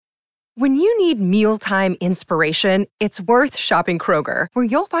When you need mealtime inspiration, it's worth shopping Kroger, where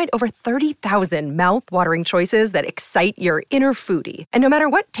you'll find over 30,000 mouth-watering choices that excite your inner foodie. And no matter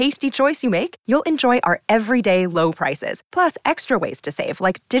what tasty choice you make, you'll enjoy our everyday low prices, plus extra ways to save,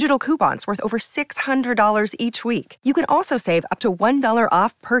 like digital coupons worth over $600 each week. You can also save up to $1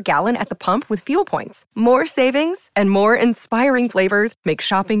 off per gallon at the pump with fuel points. More savings and more inspiring flavors make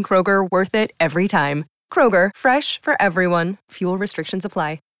shopping Kroger worth it every time. Kroger, fresh for everyone. Fuel restrictions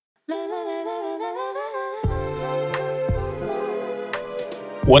apply.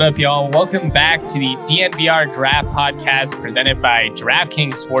 What up, y'all? Welcome back to the DNVR Draft Podcast presented by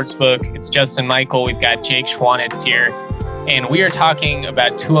DraftKings Sportsbook. It's Justin Michael. We've got Jake Schwanitz here, and we are talking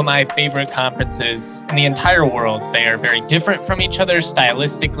about two of my favorite conferences in the entire world. They are very different from each other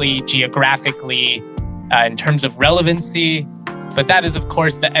stylistically, geographically, in terms of relevancy. But that is, of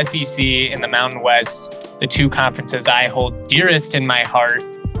course, the SEC and the Mountain West, the two conferences I hold dearest in my heart.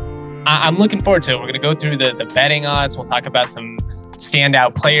 I'm looking forward to it. We're going to go through the betting odds. We'll talk about some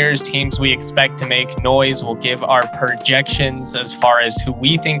standout players, teams we expect to make noise. We'll give our projections as far as who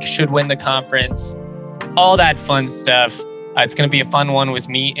we think should win the conference, all that fun stuff. It's going to be a fun one with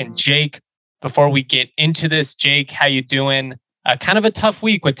me and Jake. Before we get into this, Jake, how you doing? Kind of a tough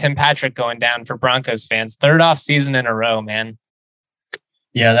week with Tim Patrick going down for Broncos fans. Third off season in a row, man.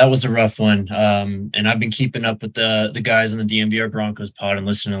 Yeah, that was a rough one. And I've been keeping up with the guys on the DNVR Broncos pod and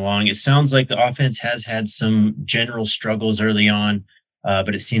listening along. It sounds like the offense has had some general struggles early on,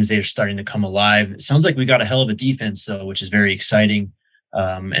 but it seems they're starting to come alive. It sounds like we got a hell of a defense, though, which is very exciting.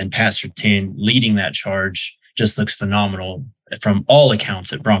 And Pat Surtain leading that charge just looks phenomenal from all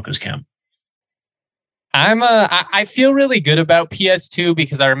accounts at Broncos camp. I feel really good about PS2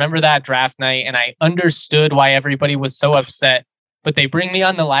 because I remember that draft night and I understood why everybody was so upset. But they bring me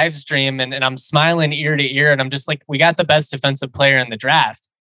on the live stream and I'm smiling ear to ear. And I'm just like, we got the best defensive player in the draft.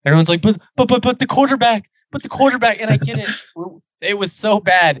 Everyone's like, but the quarterback. And I get it. It was so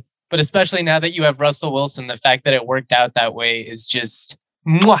bad. But especially now that you have Russell Wilson, the fact that it worked out that way is just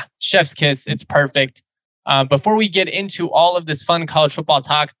mwah, chef's kiss. It's perfect. Before we get into all of this fun college football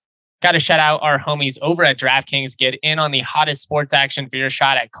talk, got to shout out our homies over at DraftKings. Get in on the hottest sports action for your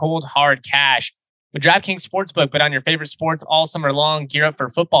shot at cold, hard cash. With DraftKings Sportsbook, bet on your favorite sports all summer long. Gear up for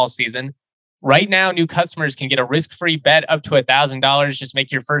football season. Right now, new customers can get a risk-free bet up to $1,000. Just make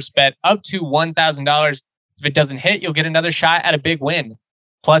your first bet up to $1,000. If it doesn't hit, you'll get another shot at a big win.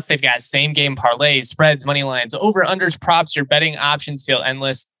 Plus, they've got same-game parlays, spreads, money lines, over-unders, props. Your betting options feel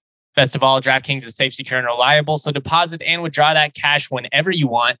endless. Best of all, DraftKings is safe, secure, and reliable, so deposit and withdraw that cash whenever you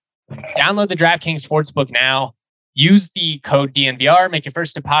want. Download the DraftKings Sportsbook now. Use the code DNVR, make your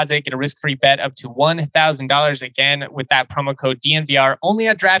first deposit, get a risk-free bet up to $1,000 again with that promo code DNVR only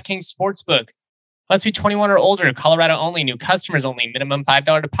at DraftKings Sportsbook. Must be 21 or older, Colorado only, new customers only, minimum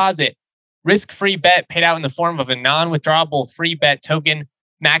 $5 deposit. Risk-free bet paid out in the form of a non-withdrawable free bet token,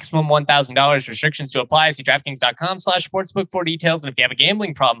 maximum $1,000. Restrictions to apply. See DraftKings.com/sportsbook for details. And if you have a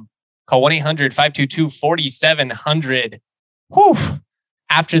gambling problem, call 1-800-522-4700. Whew.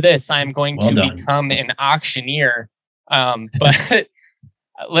 After this, I'm going to become an auctioneer. But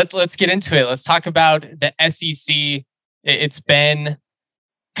let's get into it. Let's talk about the SEC. It's been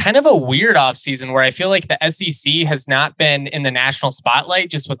kind of a weird offseason where I feel like the SEC has not been in the national spotlight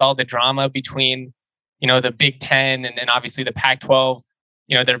just with all the drama between, the Big Ten and obviously the Pac-12.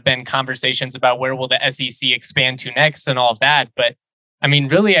 There have been conversations about where will the SEC expand to next and all of that. But I mean,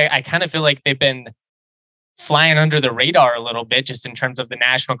 really, I kind of feel like they've been flying under the radar a little bit just in terms of the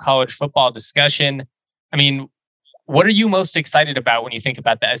national college football discussion. I mean, what are you most excited about when you think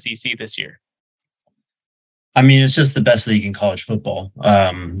about the SEC this year? I mean, it's just the best league in college football.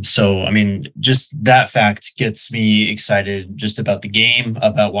 So, I mean, just that fact gets me excited just about the game,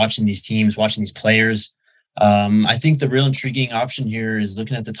 about watching these teams, watching these players. I think the real intriguing option here is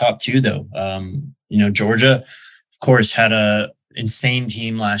looking at the top two, though. Georgia, of course, had a insane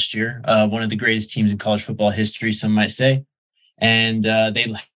team last year, one of the greatest teams in college football history, some might say. And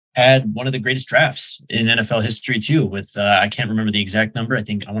they had one of the greatest drafts in NFL history too, with I can't remember the exact number. I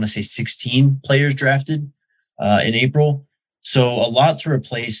want to say 16 players drafted in April. So a lot to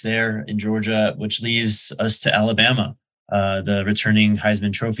replace there in Georgia, which leaves us to Alabama, the returning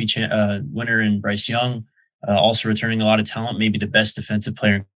Heisman Trophy winner in Bryce Young, also returning a lot of talent, maybe the best defensive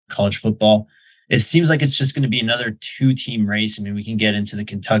player in college football. It seems like it's just going to be another two-team race. I mean, we can get into the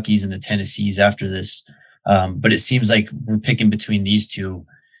Kentuckys and the Tennessees after this, but it seems like we're picking between these two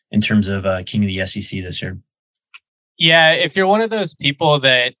in terms of king of the SEC this year. Yeah, if you're one of those people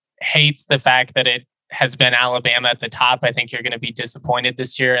that hates the fact that it has been Alabama at the top, I think you're going to be disappointed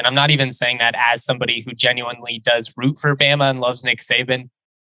this year. And I'm not even saying that as somebody who genuinely does root for Bama and loves Nick Saban.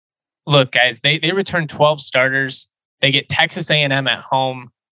 Look, guys, they return 12 starters. They get Texas A&M at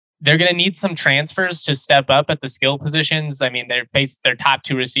home. They're going to need some transfers to step up at the skill positions. I mean, their top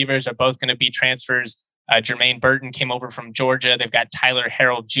two receivers are both going to be transfers. Jermaine Burton came over from Georgia. They've got Tyler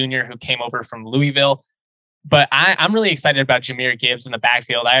Harrell Jr., who came over from Louisville. But I'm really excited about Jahmyr Gibbs in the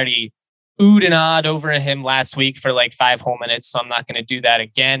backfield. I already oohed and awed over him last week for like 5 whole minutes, so I'm not going to do that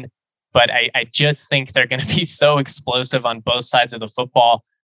again. But I just think they're going to be so explosive on both sides of the football.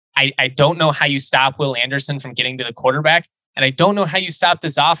 I don't know how you stop Will Anderson from getting to the quarterback. And I don't know how you stop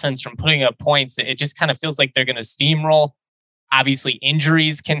this offense from putting up points. It just kind of feels like they're going to steamroll. Obviously,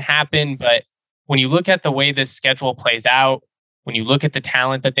 injuries can happen. But when you look at the way this schedule plays out, when you look at the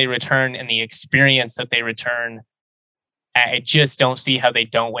talent that they return and the experience that they return, I just don't see how they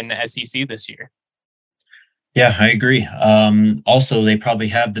don't win the SEC this year. Yeah, I agree. Also, they probably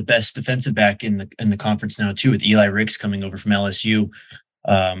have the best defensive back in the conference now too, with Eli Ricks coming over from LSU.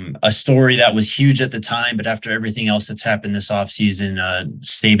 A story that was huge at the time, but after everything else that's happened this offseason,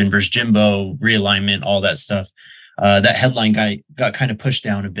 Saban versus Jimbo, realignment, all that stuff, that headline got kind of pushed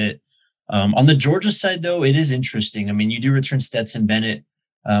down a bit. On the Georgia side, though, it is interesting. I mean, you do return Stetson Bennett,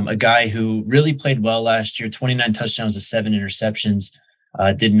 a guy who really played well last year, 29 touchdowns to 7 interceptions,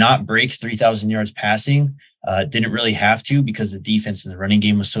 did not break 3,000 yards passing, didn't really have to because the defense and the running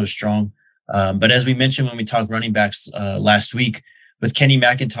game was so strong. But as we mentioned when we talked running backs last week, with Kenny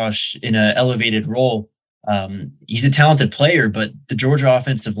McIntosh in an elevated role, he's a talented player, but the Georgia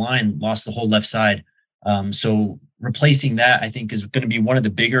offensive line lost the whole left side. So replacing that, I think, is going to be one of the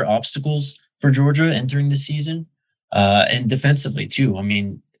bigger obstacles for Georgia entering the season. And defensively, too. I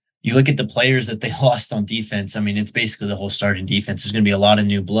mean, you look at the players that they lost on defense. I mean, it's basically the whole starting defense. There's going to be a lot of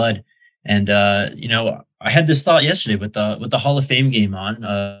new blood. And, I had this thought yesterday with the Hall of Fame game on.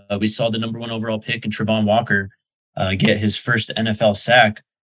 We saw the number 1 overall pick in Travon Walker get his first NFL sack.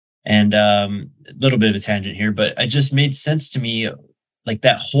 And a little bit of a tangent here, but it just made sense to me, like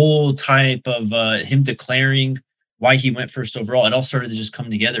that whole type of him declaring why he went first overall. It all started to just come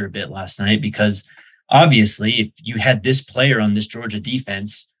together a bit last night, because obviously if you had this player on this Georgia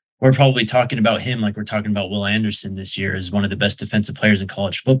defense, we're probably talking about him like we're talking about Will Anderson this year as one of the best defensive players in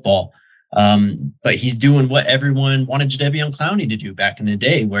college football. But he's doing what everyone wanted Jadeveon Clowney to do back in the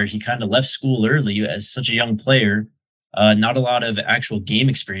day, where he kind of left school early as such a young player, not a lot of actual game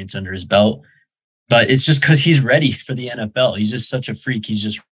experience under his belt, but it's just because he's ready for the NFL. He's just such a freak. He's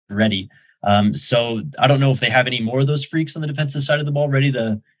just ready. So I don't know if they have any more of those freaks on the defensive side of the ball ready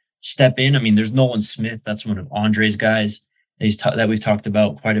to step in. I mean, there's Nolan Smith. That's one of Andre's guys that we've talked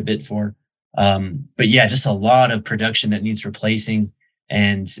about quite a bit for. But yeah, just a lot of production that needs replacing.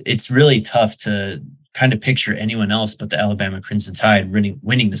 And it's really tough to kind of picture anyone else but the Alabama Crimson Tide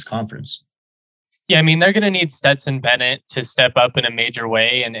winning this conference. Yeah, I mean, they're going to need Stetson Bennett to step up in a major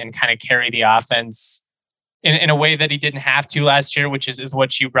way and kind of carry the offense in a way that he didn't have to last year, which is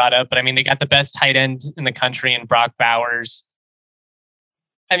what you brought up. But I mean, they got the best tight end in the country in Brock Bowers.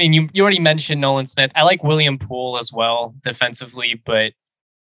 I mean, you already mentioned Nolan Smith. I like William Poole as well defensively, but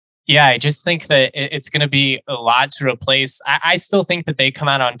yeah, I just think that it's going to be a lot to replace. I still think that they come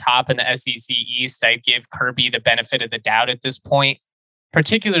out on top in the SEC East. I'd give Kirby the benefit of the doubt at this point,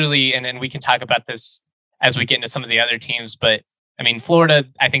 particularly, and we can talk about this as we get into some of the other teams, but I mean, Florida,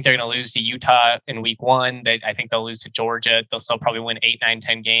 I think they're going to lose to Utah in week 1. I think they'll lose to Georgia. They'll still probably win 8, 9,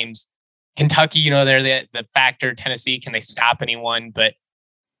 10 games. Kentucky, they're the factor. Tennessee, can they stop anyone? But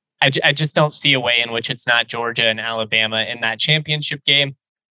I just don't see a way in which it's not Georgia and Alabama in that championship game.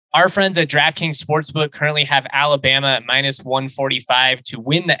 Our friends at DraftKings Sportsbook currently have Alabama at -145 to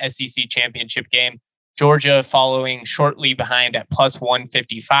win the SEC championship game. Georgia following shortly behind at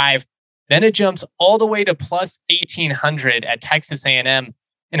 +155. Then it jumps all the way to +1,800 at Texas A&M.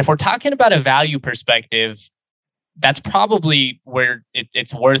 And if we're talking about a value perspective, that's probably where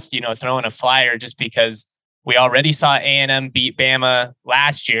it's worth, throwing a flyer, just because we already saw A&M beat Bama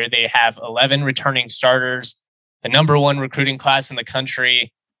last year. They have 11 returning starters, the number 1 recruiting class in the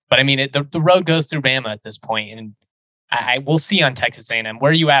country. But I mean, the road goes through Bama at this point, and we'll see on Texas A&M.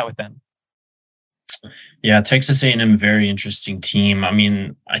 Where are you at with them? Yeah, Texas A&M, very interesting team. I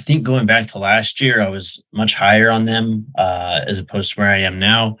mean, I think going back to last year, I was much higher on them as opposed to where I am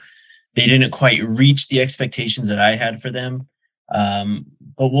now. They didn't quite reach the expectations that I had for them.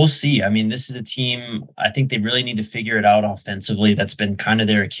 But we'll see. I mean, this is a team, I think they really need to figure it out offensively. That's been kind of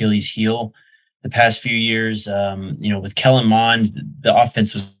their Achilles heel the past few years. With Kellen Mond, the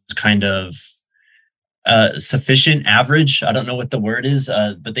offense was kind of sufficient, average. I don't know what the word is,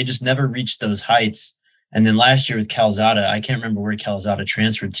 but they just never reached those heights. And then last year with Calzada, I can't remember where Calzada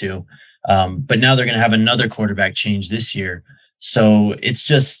transferred to, but now they're going to have another quarterback change this year. So it's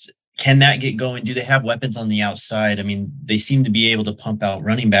just can that get going? Do they have weapons on the outside? I mean, they seem to be able to pump out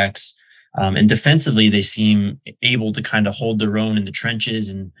running backs. And defensively, they seem able to kind of hold their own in the trenches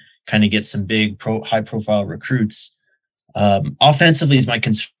and kind of get some big high-profile recruits. Offensively is my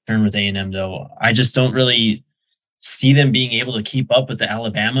concern with A&M, though. I just don't really see them being able to keep up with the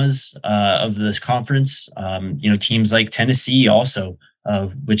Alabamas of this conference. Teams like Tennessee also,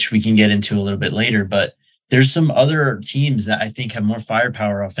 which we can get into a little bit later. But there's some other teams that I think have more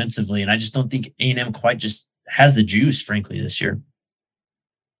firepower offensively, and I just don't think A&M quite just has the juice, frankly, this year.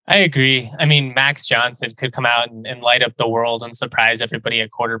 I agree. I mean, Max Johnson could come out and light up the world and surprise everybody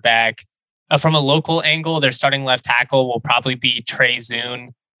at quarterback. From a local angle, their starting left tackle will probably be Trey Zune,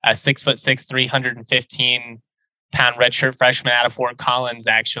 a 6'6", 315-pound redshirt freshman out of Fort Collins,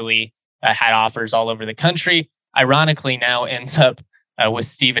 actually had offers all over the country. Ironically, now ends up with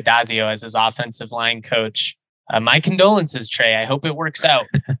Steve Adazio as his offensive line coach. My condolences, Trey. I hope it works out.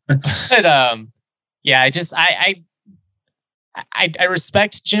 But I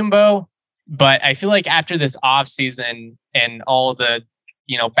respect Jimbo, but I feel like after this offseason and all the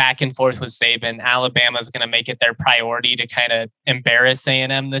back and forth with Saban, Alabama's going to make it their priority to kind of embarrass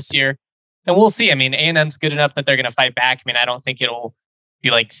A&M this year. And we'll see. I mean, A&M's good enough that they're going to fight back. I mean, I don't think it'll be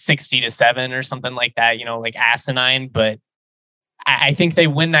like 60-7 or something like that, like asinine, but I think they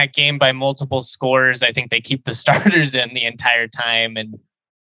win that game by multiple scores. I think they keep the starters in the entire time. And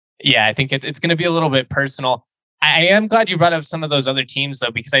yeah, I think it's going to be a little bit personal. I am glad you brought up some of those other teams,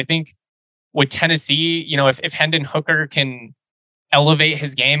 though, because I think with Tennessee, if Hendon Hooker can elevate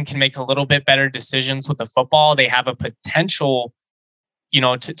his game, can make a little bit better decisions with the football, they have a potential,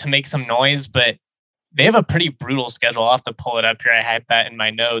 to make some noise, but they have a pretty brutal schedule. I'll have to pull it up here. I had that in my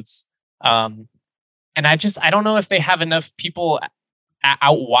notes. And I don't know if they have enough people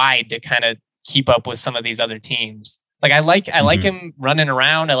out wide to kind of keep up with some of these other teams. Like I like him running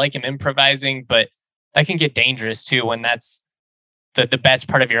around. I like him improvising, but that can get dangerous too when that's the best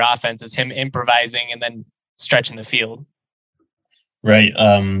part of your offense is him improvising and then stretching the field. Right.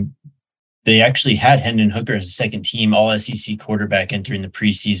 They actually had Hendon Hooker as a second team all SEC quarterback entering the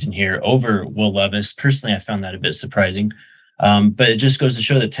preseason here over Will Levis. Personally, I found that a bit surprising. But it just goes to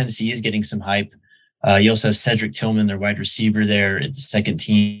show that Tennessee is getting some hype. You also have Cedric Tillman, their wide receiver there at the second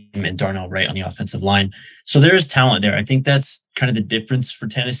team, and Darnell Wright on the offensive line. So there is talent there. I think that's kind of the difference for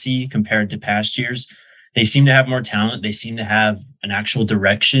Tennessee compared to past years. They seem to have more talent. They seem to have an actual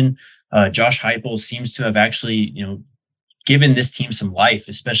direction. Josh Heupel seems to have actually, given this team some life,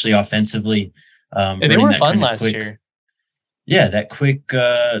 especially offensively. They were fun last year. Yeah, that quick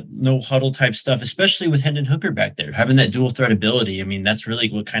no huddle type stuff, especially with Hendon Hooker back there, having that dual threat ability. I mean, that's really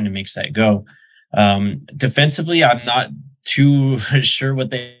what kind of makes that go. Defensively, I'm not too sure what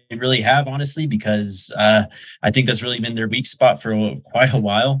they really have, honestly, because I think that's really been their weak spot for quite a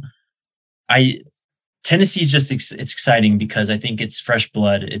while. Tennessee's just it's exciting because I think it's fresh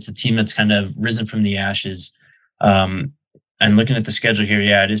blood. It's a team that's kind of risen from the ashes. And looking at the schedule here,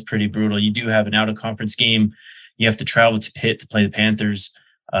 yeah, it is pretty brutal. You do have an out-of-conference game. You have to travel to Pitt to play the Panthers.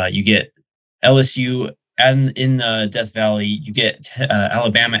 You get LSU and in Death Valley. You get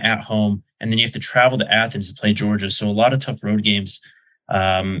Alabama at home. And then you have to travel to Athens to play Georgia. So a lot of tough road games.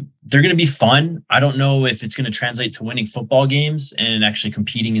 They're going to be fun. I don't know if it's going to translate to winning football games and actually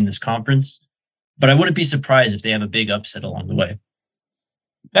competing in this conference. But I wouldn't be surprised if they have a big upset along the way.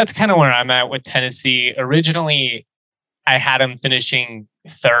 That's kind of where I'm at with Tennessee. Originally, I had them finishing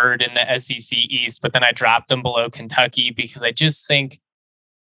third in the SEC East, but then I dropped them below Kentucky because I just think,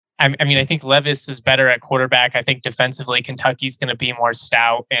 I think Levis is better at quarterback. I think defensively, Kentucky's going to be more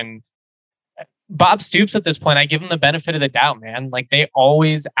stout. And Bob Stoops at this point, I give him the benefit of the doubt, man. Like they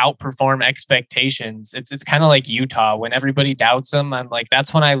always outperform expectations. It's kind of like Utah. When everybody doubts them, I'm like,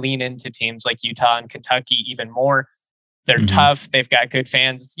 that's when I lean into teams like Utah and Kentucky even more. They're tough. They've got good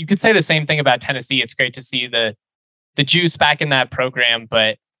fans. You could say the same thing about Tennessee. It's great to see the juice back in that program,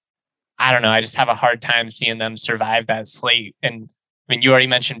 but I don't know. I just have a hard time seeing them survive that slate. And I mean, you already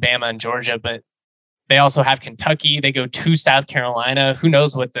mentioned Bama and Georgia, but they also have Kentucky. They go to South Carolina. Who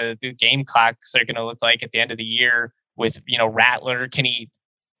knows what the game clocks are going to look like at the end of the year with, Rattler. Can he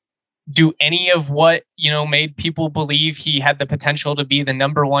do any of what, made people believe he had the potential to be the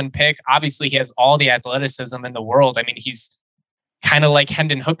number one pick? Obviously, he has all the athleticism in the world. I mean, he's kind of like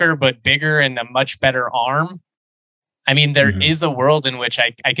Hendon Hooker, but bigger and a much better arm. I mean, there is a world in which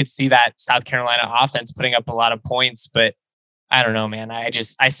I could see that South Carolina offense putting up a lot of points, but I don't know, man.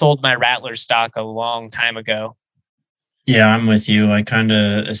 I sold my Rattler stock a long time ago. Yeah, I'm with you. I kind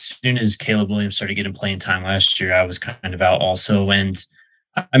of, as soon as Caleb Williams started getting playing time last year, I was kind of out also. And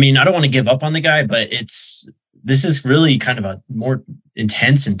I mean, I don't want to give up on the guy, but this is really kind of a more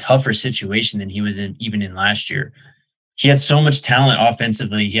intense and tougher situation than he was in even in last year. He had so much talent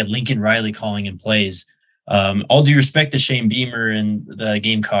offensively. He had Lincoln Riley calling in plays. All due respect to Shane Beamer and the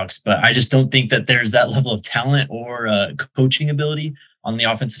Gamecocks, but I just don't think that there's that level of talent or coaching ability on the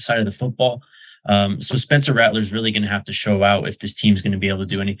offensive side of the football. So Spencer Rattler's really going to have to show out if this team's going to be able to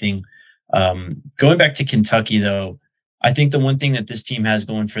do anything. Going back to Kentucky, though, I think the one thing that this team has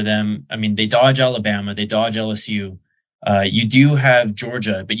going for them, I mean, they dodge Alabama, they dodge LSU. You do have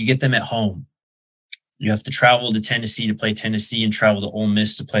Georgia, but you get them at home. You have to travel to Tennessee to play Tennessee and travel to Ole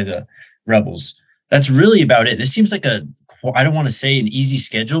Miss to play the Rebels. That's really about it. This seems like I don't want to say an easy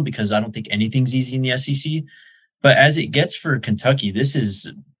schedule because I don't think anything's easy in the SEC, but as it gets for Kentucky, this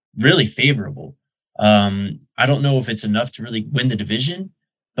is really favorable. I don't know if it's enough to really win the division,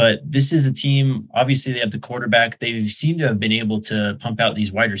 but this is a team, obviously they have the quarterback. They seem to have been able to pump out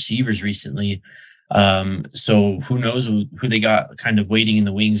these wide receivers recently. So who knows who they got kind of waiting in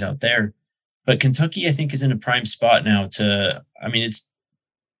the wings out there. But Kentucky, I think, is in a prime spot now to, I mean,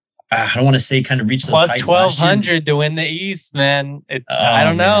 I don't want to say kind of reach those heights. Plus 1,200 to win the East, man. I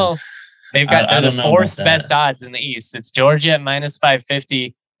don't know. They've got they're the fourth best odds in the East. It's Georgia at minus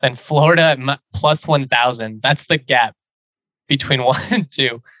 550, then Florida at plus 1,000. That's the gap between 1 and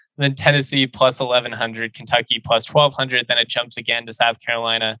 2. Then Tennessee plus 1,100, Kentucky plus 1,200. Then it jumps again to South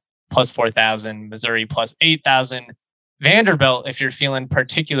Carolina plus 4,000, Missouri plus 8,000. Vanderbilt, if you're feeling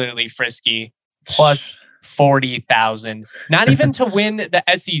particularly frisky, plus 40,000. Not even to win the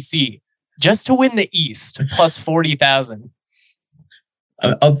SEC, just to win the East, plus 40,000.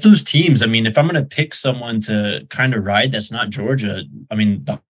 Of those teams, I mean, if I'm going to pick someone to kind of ride that's not Georgia, I mean,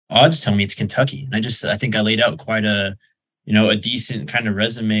 the odds tell me it's Kentucky. And I think I laid out quite a decent kind of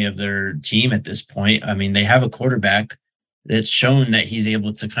resume of their team at this point. I mean, they have a quarterback that's shown that he's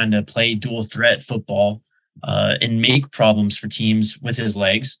able to kind of play dual threat football and make problems for teams with his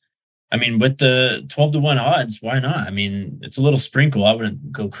legs. I mean, with the 12-1 odds, why not? I mean, it's a little sprinkle. I wouldn't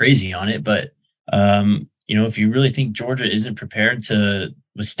go crazy on it, but if you really think Georgia isn't prepared to,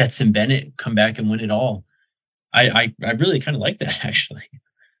 with Stetson Bennett, come back and win it all, I really kind of like that, actually.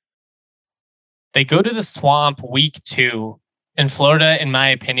 They go to the Swamp week 2, and Florida, in my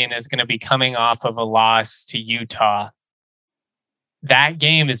opinion, is going to be coming off of a loss to Utah. That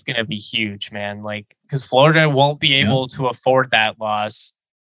game is going to be huge, man. Because Florida won't be able to afford that loss.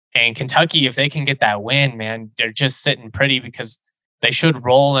 And Kentucky, if they can get that win, man, they're just sitting pretty because they should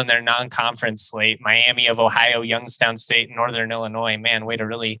roll in their non-conference slate. Miami of Ohio, Youngstown State, Northern Illinois. Man, way to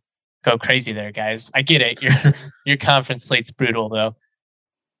really go crazy there, guys. I get it. Your conference slate's brutal, though.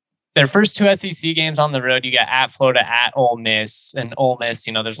 Their first 2 SEC games on the road, you got at Florida, at Ole Miss. And Ole Miss,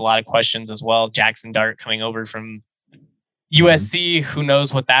 there's a lot of questions as well. Jackson Dart coming over from USC. Who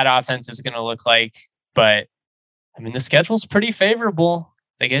knows what that offense is going to look like? But, I mean, the schedule's pretty favorable.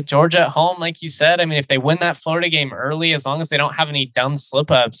 They get Georgia at home, like you said. I mean, if they win that Florida game early, as long as they don't have any dumb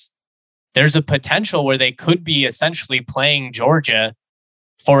slip-ups, there's a potential where they could be essentially playing Georgia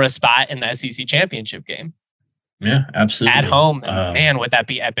for a spot in the SEC championship game. Yeah, absolutely. At home. Man, would that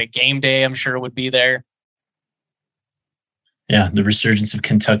be epic? Game day, I'm sure, would be there. Yeah, the resurgence of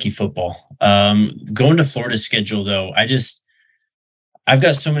Kentucky football. Going to Florida's schedule, though, I've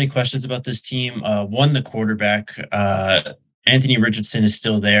got so many questions about this team. One, the quarterback, Anthony Richardson is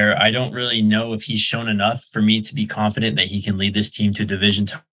still there. I don't really know if he's shown enough for me to be confident that he can lead this team to a division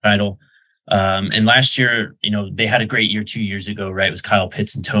title. And last year, they had a great year 2 years ago, right? With Kyle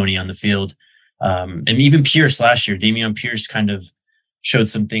Pitts and Tony on the field. And even Pierce last year, Dameon Pierce kind of showed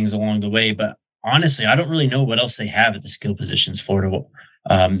some things along the way. But honestly, I don't really know what else they have at the skill positions, Florida.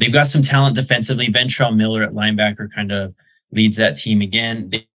 They've got some talent defensively. Ventrell Miller at linebacker kind of leads that team again.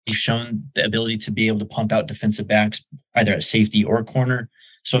 They've shown the ability to be able to pump out defensive backs either at safety or corner.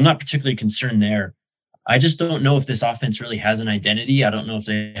 So I'm not particularly concerned there. I just don't know if this offense really has an identity. I don't know if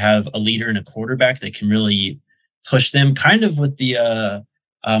they have a leader and a quarterback that can really push them, kind of with the,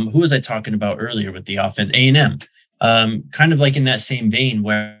 who was I talking about earlier with the offense? A&M. Kind of like in that same vein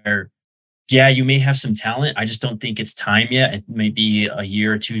where, yeah, you may have some talent. I just don't think it's time yet. It may be a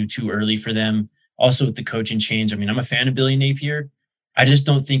year or two too early for them. Also with the coaching change. I mean, I'm a fan of Billy Napier. I just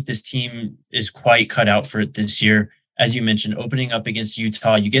don't think this team is quite cut out for it this year. As you mentioned, opening up against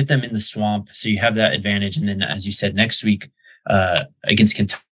Utah, you get them in the Swamp, so you have that advantage. And then, as you said, next week against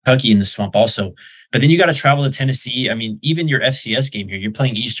Kentucky in the Swamp also. But then you got to travel to Tennessee. I mean, even your FCS game here, you're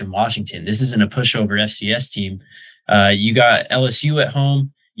playing Eastern Washington. This isn't a pushover FCS team. You got LSU at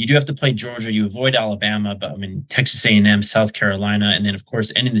home. You do have to play Georgia. You avoid Alabama, but I mean, Texas A&M, South Carolina, and then, of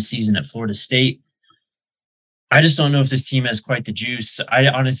course, ending the season at Florida State. I just don't know if this team has quite the juice. I'd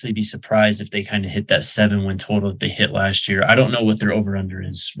honestly be surprised if they kind of hit that 7-win total that they hit last year. I don't know what their over under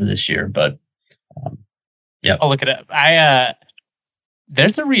is for this year, but yeah. I'll look it up.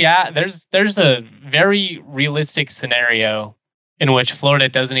 There's a very realistic scenario in which Florida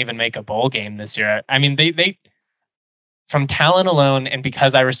doesn't even make a bowl game this year. I mean, they from talent alone, and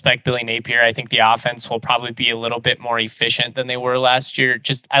because I respect Billy Napier, I think the offense will probably be a little bit more efficient than they were last year.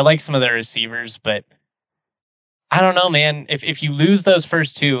 Just I like some of their receivers, but I don't know, man. If you lose those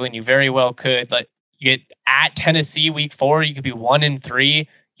first two, and you very well could, like you get at Tennessee week 4, you could be 1-3.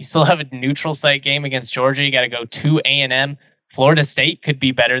 You still have a neutral site game against Georgia. You got to go to A&M. Florida State could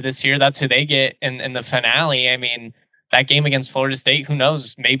be better this year. That's who they get in the finale. I mean, that game against Florida State, who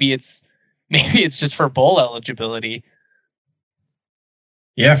knows? Maybe it's just for bowl eligibility.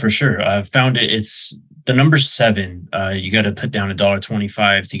 Yeah, for sure. I've found it. It's the number 7. You got to put down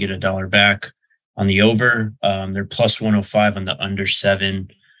 $1.25 to get $1 back on the over. They're plus 105 on the under 7.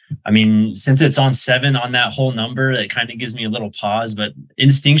 I mean, since it's on 7 on that whole number, it kind of gives me a little pause. But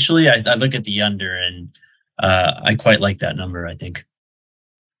instinctually, I look at the under, and I quite like that number, I think.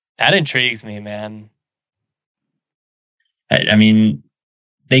 That intrigues me, man. I mean,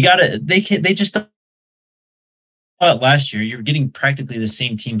 they just last year, you're getting practically the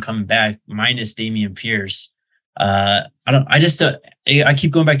same team coming back minus Dameon Pierce. I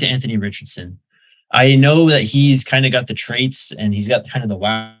keep going back to Anthony Richardson. I know that he's kind of got the traits and he's got kind of the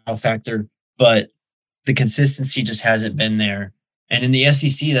wow factor, but the consistency just hasn't been there. And in the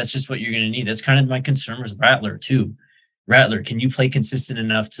SEC, that's just what you're going to need. That's kind of my concern with Rattler too. Rattler, can you play consistent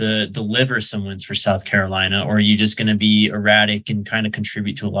enough to deliver some wins for South Carolina, or are you just going to be erratic and kind of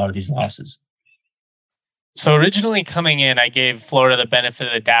contribute to a lot of these losses? So originally coming in, I gave Florida the benefit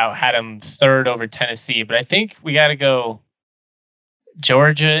of the doubt, had them 3rd over Tennessee, but I think we got to go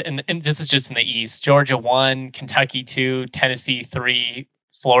Georgia, and this is just in the East. Georgia 1, Kentucky 2, Tennessee 3,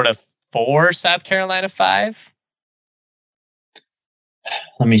 Florida 4, South Carolina 5.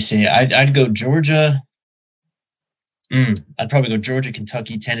 Let me see. I'd go Georgia. I'd probably go Georgia,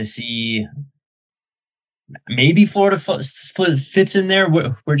 Kentucky, Tennessee. Maybe Florida fits in there.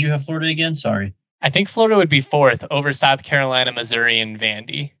 Where'd you have Florida again? Sorry. I think Florida would be 4th over South Carolina, Missouri, and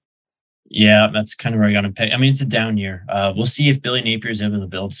Vandy. Yeah, that's kind of where I got to pick. I mean, it's a down year. We'll see if Billy Napier is able to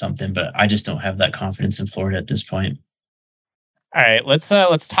build something, but I just don't have that confidence in Florida at this point. All right, let's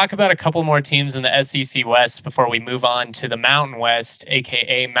talk about a couple more teams in the SEC West before we move on to the Mountain West,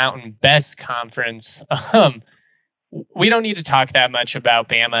 aka Mountain Best Conference. We don't need to talk that much about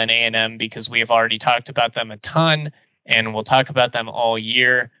Bama and A&M because we have already talked about them a ton, and we'll talk about them all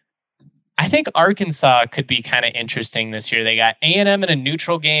year. I think Arkansas could be kind of interesting this year. They got A&M in a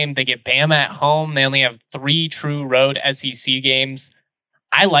neutral game. They get Bama at home. They only have 3 true road SEC games.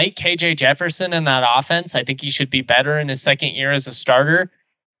 I like KJ Jefferson in that offense. I think he should be better in his 2nd year as a starter.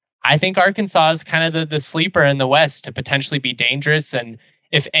 I think Arkansas is kind of the sleeper in the West to potentially be dangerous. And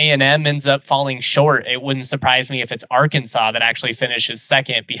if A&M ends up falling short, it wouldn't surprise me if it's Arkansas that actually finishes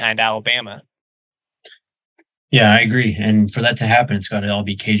 2nd behind Alabama. Yeah, I agree. And for that to happen, it's got to all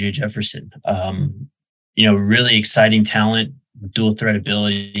be KJ Jefferson. Really exciting talent, dual threat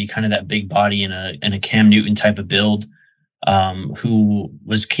ability, kind of that big body and a Cam Newton type of build, who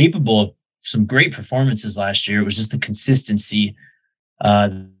was capable of some great performances last year. It was just the consistency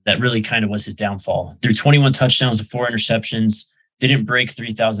that really kind of was his downfall. Threw 21 touchdowns to 4 interceptions, didn't break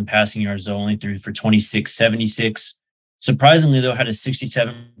 3,000 passing yards, though, only threw for 2,676. Surprisingly, though, had a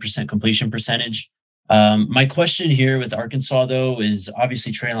 67% completion percentage. My question here with Arkansas, though, is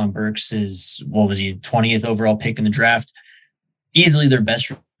obviously Treylon Burks is, 20th overall pick in the draft. Easily their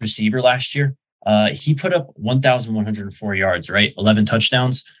best receiver last year. He put up 1,104 yards, right? 11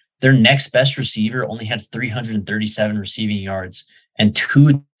 touchdowns. Their next best receiver only had 337 receiving yards and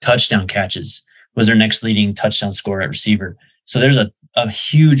 2 touchdown catches was their next leading touchdown scorer at receiver. So there's a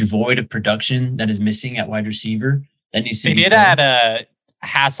huge void of production that is missing at wide receiver. That needs to be. They did add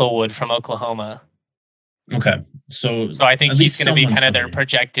Hasselwood from Oklahoma. Okay. So I think he's going to be kind of their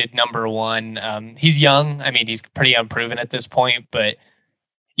projected number 1. He's young. I mean, he's pretty unproven at this point, but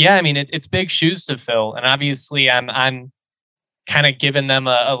yeah, I mean, it's big shoes to fill. And obviously I'm kind of giving them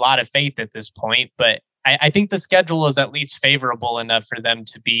a lot of faith at this point, but I think the schedule is at least favorable enough for them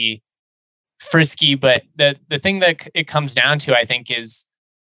to be frisky. But the thing that it comes down to, I think, is,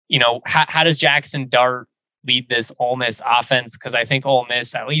 how does Jackson Dart lead this Ole Miss offense? Because I think Ole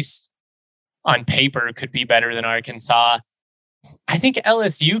Miss, at least on paper, could be better than Arkansas. I think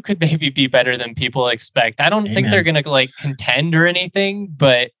LSU could maybe be better than people expect. I don't think they're going to contend or anything,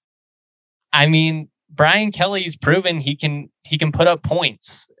 but I mean, Brian Kelly's proven he can put up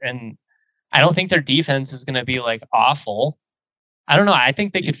points, and I don't think their defense is going to be like awful. I don't know. I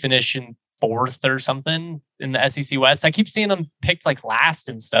think they could finish in fourth or something in the SEC West. I keep seeing them picked like last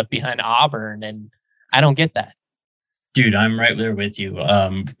and stuff behind Auburn, and I don't get that. Dude, I'm right there with you.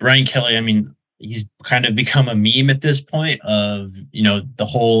 Brian Kelly, I mean, he's kind of become a meme at this point of, the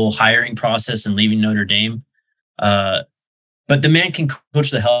whole hiring process and leaving Notre Dame. But the man can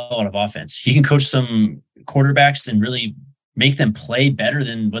coach the hell out of offense. He can coach some quarterbacks and really make them play better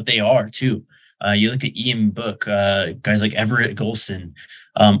than what they are too. You look at Ian Book, guys like Everett Golson,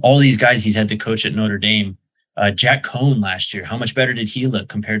 all these guys he's had to coach at Notre Dame. Jack Cohn last year, how much better did he look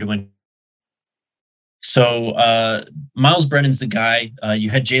compared to when? So Miles Brennan's the guy. You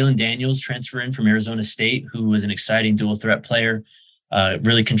had Jalen Daniels transfer in from Arizona State, who was an exciting dual threat player,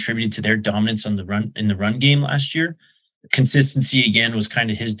 really contributed to their dominance on the run game last year. Consistency again was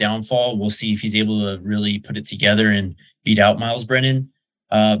kind of his downfall. We'll see if he's able to really put it together and beat out Miles Brennan.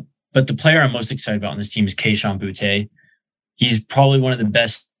 But the player I'm most excited about on this team is Kayshon Boutte. He's probably one of the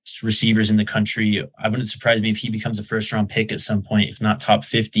best receivers in the country. I wouldn't surprise me if he becomes a first-round pick at some point, if not top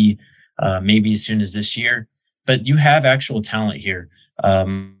 50, maybe as soon as this year. But you have actual talent here.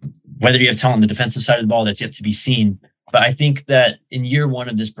 Whether you have talent on the defensive side of the ball, that's yet to be seen. But I think that in year one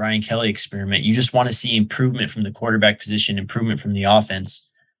of this Brian Kelly experiment, you just want to see improvement from the quarterback position, improvement from the offense,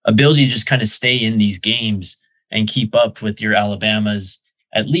 ability to just kind of stay in these games and keep up with your Alabamas,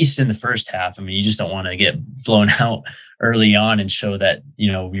 at least in the first half. I mean, you just don't want to get blown out early on and show that,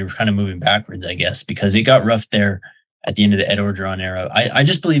 you're kind of moving backwards, I guess, because it got rough there at the end of the Ed Orgeron era. I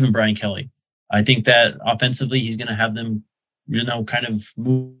just believe in Brian Kelly. I think that offensively, he's going to have them, kind of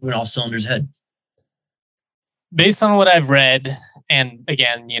moving all cylinders ahead. Based on what I've read, and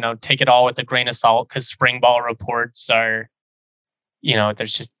again, take it all with a grain of salt, because spring ball reports are,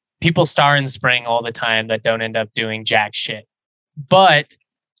 there's just people star in spring all the time that don't end up doing jack shit. But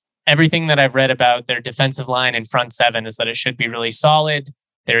everything that I've read about their defensive line and front seven is that it should be really solid.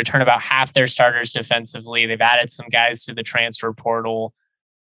 They return about half their starters defensively. They've added some guys to the transfer portal.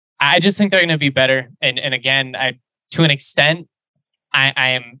 I just think they're going to be better. And again, to an extent, I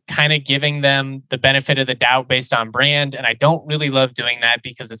am kind of giving them the benefit of the doubt based on brand. And I don't really love doing that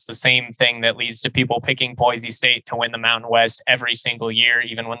because it's the same thing that leads to people picking Boise State to win the Mountain West every single year,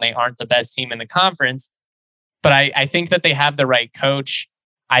 even when they aren't the best team in the conference. But I think that they have the right coach.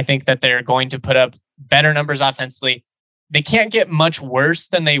 I think that they're going to put up better numbers offensively. They can't get much worse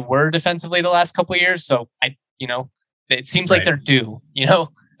than they were defensively the last couple of years. So it seems like they're due,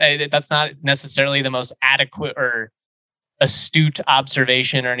 that's not necessarily the most adequate or astute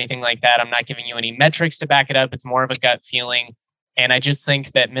observation or anything like that. I'm not giving you any metrics to back it up. It's more of a gut feeling. And I just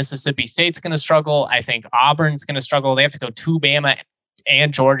think that Mississippi State's going to struggle. I think Auburn's going to struggle. They have to go to Bama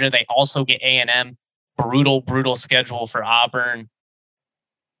and Georgia. They also get A&M. Brutal schedule for Auburn.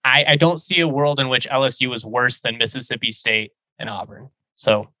 I don't see a world in which LSU is worse than Mississippi State and Auburn.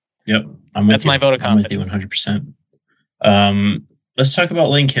 So yep, that's my vote of confidence. I'm with you 100%. Let's talk about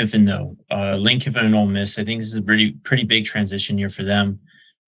Lane Kiffin, though. Lane Kiffin and Ole Miss, I think this is a pretty big transition year for them.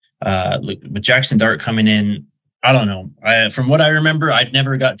 With Jackson Dart coming in, I don't know. From what I remember, I'd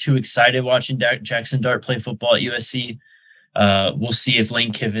never got too excited watching Jackson Dart play football at USC. We'll see if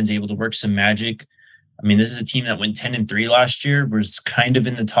Lane Kiffin's able to work some magic. I mean, this is a team that went 10-3 last year, was kind of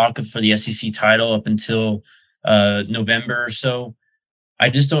in the talk for the SEC title up until November or so.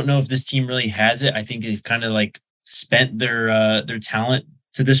 I just don't know if this team really has it. I think they've kind of spent their talent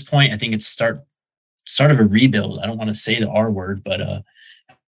to this point. I think it's start of a rebuild. I don't want to say the R word, but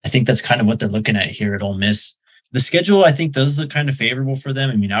I think that's kind of what they're looking at here at Ole Miss. The schedule, I think, does look kind of favorable for them.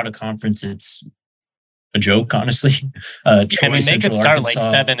 I mean, out of conference, it's a joke, honestly. Troy, they Central, could start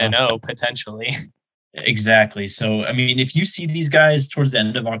Arkansas, 7-0 potentially. Exactly. So, I mean, if you see these guys towards the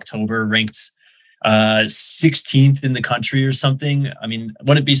end of October ranked 16th in the country or something, I mean,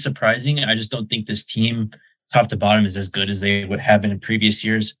 wouldn't it be surprising? I just don't think this team, top to bottom, is as good as they would have been in previous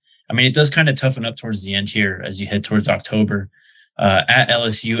years. I mean, it does kind of toughen up towards the end here as you head towards October. At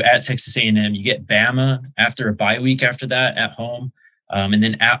LSU, at Texas A&M, you get Bama after a bye week after that at home, and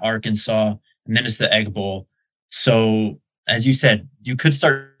then at Arkansas, and then it's the Egg Bowl. So, as you said, you could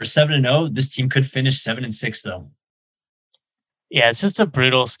start 7-0. This team could finish 7-6, though. Yeah, it's just a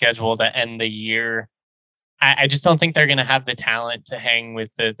brutal schedule to end the year. I just don't think they're going to have the talent to hang with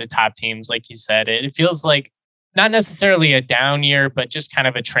the top teams, like you said. It feels like not necessarily a down year, but just kind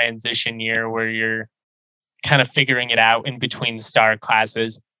of a transition year where you're kind of figuring it out in between star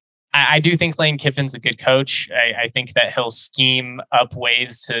classes. I do think Lane Kiffin's a good coach. I think that he'll scheme up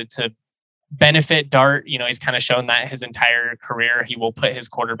ways to benefit Dart. He's kind of shown that his entire career. He will put his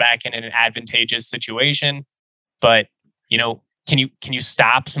quarterback in an advantageous situation. But, can you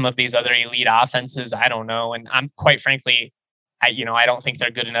stop some of these other elite offenses? I don't know. And I'm quite frankly, I don't think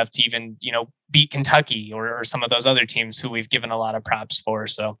they're good enough to even, beat Kentucky or some of those other teams who we've given a lot of props for.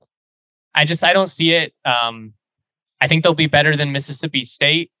 So I don't see it. I think they'll be better than Mississippi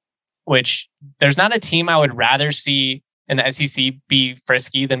State, which there's not a team I would rather see in the SEC be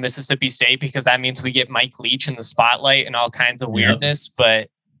frisky than Mississippi State, because that means we get Mike Leach in the spotlight and all kinds of weirdness. Yep. But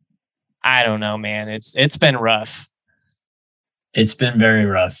I don't know, man. It's been rough. It's been very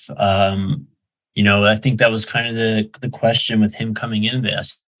rough. I think that was kind of the question with him coming into the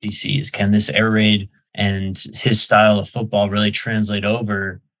SEC is, can this air raid and his style of football really translate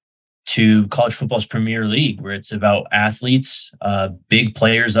over to college football's Premier League, where it's about athletes, big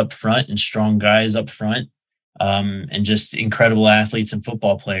players up front and strong guys up front, and just incredible athletes and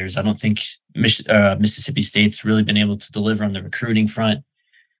football players. I don't think Mississippi State's really been able to deliver on the recruiting front.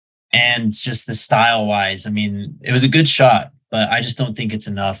 And just the style wise, I mean, it was a good shot, but I just don't think it's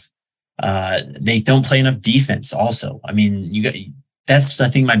enough. They don't play enough defense also. I mean, that's, I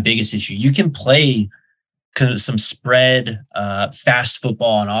think, my biggest issue. You can play some spread, fast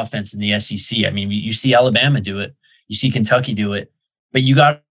football on offense in the SEC. I mean, you see Alabama do it, you see Kentucky do it, but you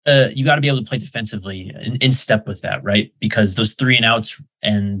got to be able to play defensively in step with that, right? Because those 3 and outs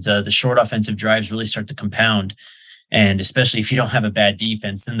and the short offensive drives really start to compound. And especially if you don't have a bad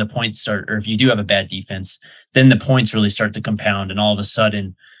defense, then the points start, or if you do have a bad defense, then the points really start to compound. And all of a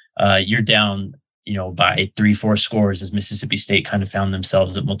sudden, you're down, by 3-4 scores, as Mississippi State kind of found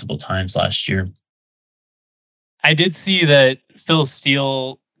themselves at multiple times last year. I did see that Phil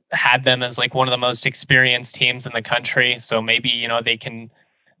Steele had them as like one of the most experienced teams in the country. So maybe, they can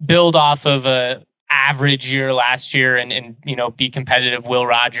build off of a average year last year and be competitive. Will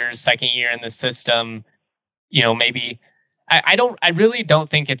Rogers, second year in the system, maybe I really don't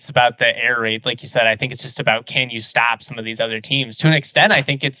think it's about the air raid. Like you said, I think it's just about, can you stop some of these other teams? To an extent, I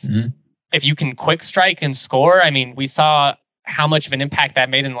think it's, if you can quick strike and score. I mean, we saw how much of an impact that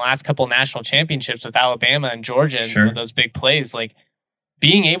made in the last couple of national championships with Alabama and Georgia and some of those big plays. Like,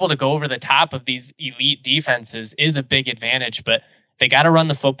 being able to go over the top of these elite defenses is a big advantage, but they got to run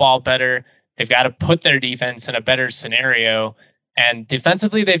the football better. They've got to put their defense in a better scenario. And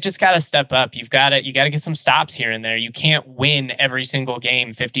defensively, they've just got to step up. You got to get some stops here and there. You can't win every single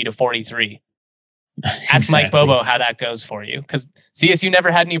game 50-43. Ask Mike Bobo how that goes for you, because CSU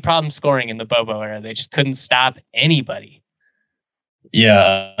never had any problem scoring in the Bobo era. They just couldn't stop anybody.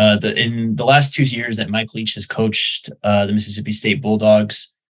 Yeah, in the last 2 years that Mike Leach has coached the Mississippi State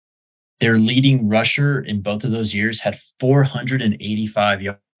Bulldogs, their leading rusher in both of those years had 485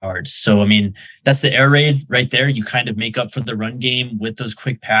 yards. So, I mean, that's the air raid right there. You kind of make up for the run game with those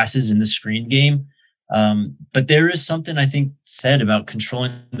quick passes in the screen game. But there is something, I think, said about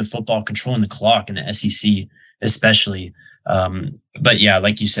controlling the football, controlling the clock in the SEC, especially. But yeah,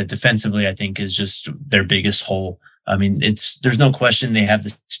 like you said, defensively, I think is just their biggest hole. I mean, there's no question they have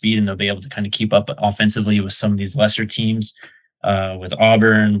the speed and they'll be able to kind of keep up offensively with some of these lesser teams, with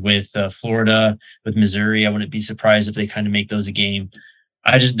Auburn, with Florida, with Missouri. I wouldn't be surprised if they kind of make those a game.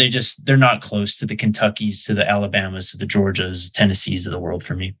 They're not close to the Kentuckys, to the Alabamas, to the Georgias, Tennessees of the world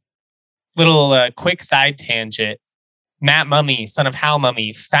for me. Little quick side tangent. Matt Mumme, son of Hal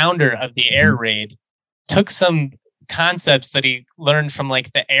Mumme, founder of the air raid, took some concepts that he learned from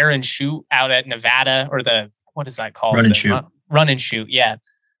like the air and shoot out at Nevada, or what is that called? Run and shoot. Run and shoot. Yeah.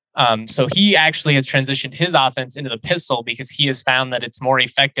 So he actually has transitioned his offense into the pistol because he has found that it's more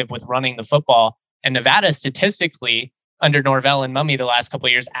effective with running the football. And Nevada, statistically, under Norvell and Mumme the last couple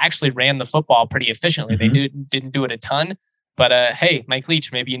of years, actually ran the football pretty efficiently. They didn't do it a ton. But hey, Mike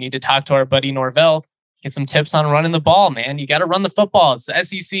Leach, maybe you need to talk to our buddy Norvell, get some tips on running the ball, man. You got to run the football. It's the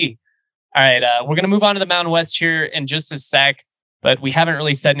SEC. All right, we're going to move on to the Mountain West here in just a sec, but we haven't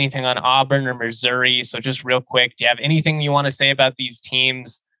really said anything on Auburn or Missouri. So just real quick, do you have anything you want to say about these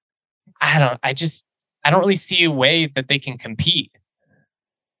teams? I don't really see a way that they can compete.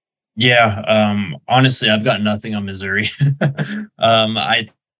 Yeah, honestly, I've got nothing on Missouri. I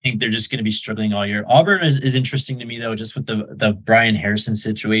think they're just going to be struggling all year. Auburn is interesting to me, though, just with the Brian Harrison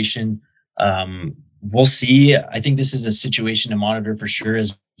situation. We'll see. I think this is a situation to monitor for sure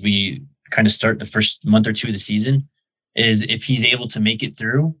as we kind of start the first month or two of the season, is if he's able to make it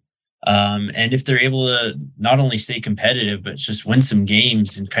through. And if they're able to not only stay competitive, but just win some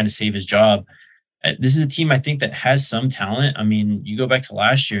games and kind of save his job. This is a team, I think, that has some talent. I mean, you go back to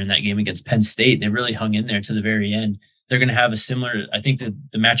last year in that game against Penn State, they really hung in there to the very end. They're going to have a similar, I think the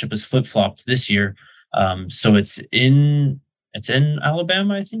matchup is flip-flopped this year. So it's in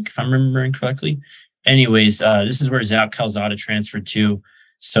Alabama, I think, if I'm remembering correctly. Anyways, this is where Zach Calzada transferred to.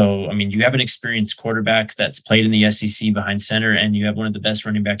 So, I mean, you have an experienced quarterback that's played in the SEC behind center, and you have one of the best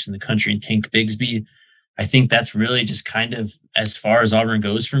running backs in the country in Tank Bigsby. I think that's really just kind of as far as Auburn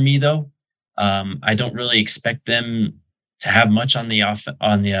goes for me, though. I don't really expect them to have much on the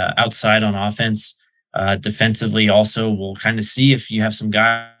outside on offense. Defensively, also, we'll kind of see if you have some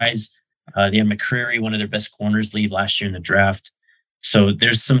guys. They have McCreary, one of their best corners, leave last year in the draft. So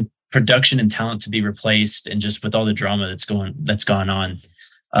there's some production and talent to be replaced, and just with all the drama that's gone on.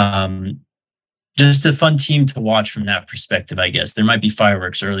 Just a fun team to watch from that perspective, I guess. There might be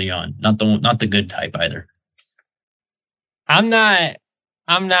fireworks early on, not the good type either. I'm not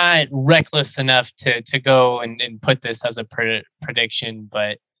reckless enough to go and put this as a prediction,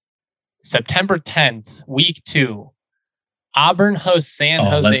 but September 10th, week 2, Auburn hosts San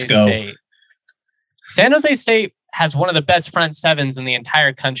Jose State. San Jose State has one of the best front sevens in the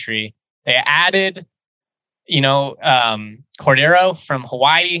entire country. They added, Cordero from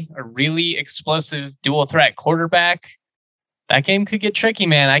Hawaii, a really explosive dual threat quarterback. That game could get tricky,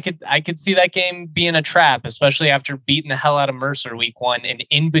 man. I could see that game being a trap, especially after beating the hell out of Mercer week 1 and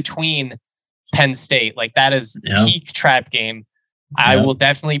in between Penn State. Like, that is peak trap game. Yeah. I will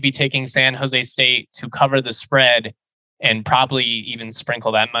definitely be taking San Jose State to cover the spread and probably even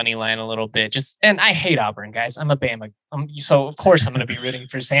sprinkle that money line a little bit. And I hate Auburn, guys. I'm a Bama. So of course I'm going to be rooting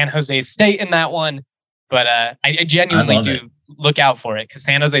for San Jose State in that one. But I genuinely do look out for it, because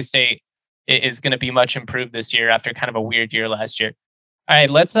San Jose State is going to be much improved this year after kind of a weird year last year. All right,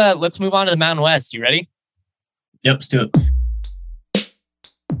 let's move on to the Mountain West. You ready? Yep, let's do it.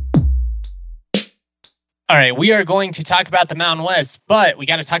 All right, we are going to talk about the Mountain West, but we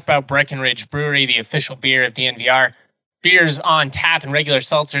got to talk about Breckenridge Brewery, the official beer of DNVR. Beers on tap and regular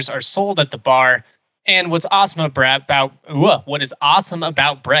seltzers are sold at the bar. And what's awesome about Breck, a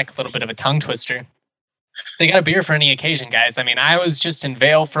little bit of a tongue twister. They got a beer for any occasion, guys. I mean, I was just in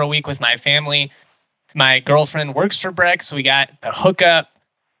Vail for a week with my family. My girlfriend works for Breck, so we got the hookup.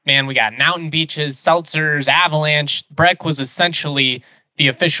 Man, we got mountain beaches, seltzers, Avalanche. Breck was essentially the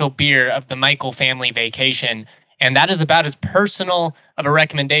official beer of the Michael family vacation. And that is about as personal of a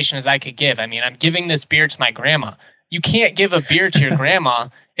recommendation as I could give. I mean, I'm giving this beer to my grandma. You can't give a beer to your grandma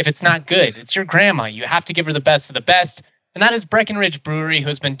if it's not good. It's your grandma. You have to give her the best of the best. And that is Breckenridge Brewery, who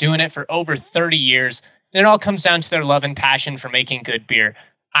has been doing it for over 30 years. And it all comes down to their love and passion for making good beer.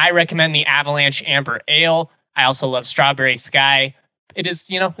 I recommend the Avalanche Amber Ale. I also love Strawberry Sky. It is,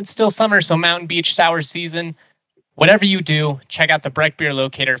 it's still summer, so Mountain Beach sour season. Whatever you do, check out the Breck Beer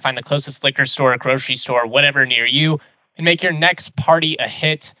Locator, find the closest liquor store, grocery store, whatever near you, and make your next party a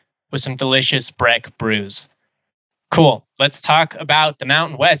hit with some delicious Breck brews. Cool. Let's talk about the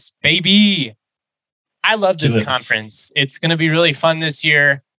Mountain West, baby. I love this conference. It's going to be really fun this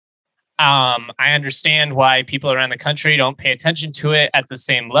year. I understand why people around the country don't pay attention to it at the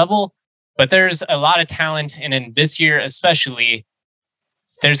same level, but there's a lot of talent. And in this year, especially,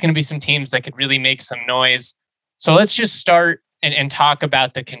 there's going to be some teams that could really make some noise. So let's just start and talk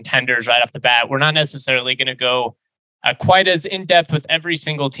about the contenders right off the bat. We're not necessarily going to go quite as in-depth with every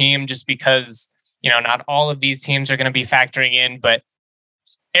single team, just because, not all of these teams are going to be factoring in, but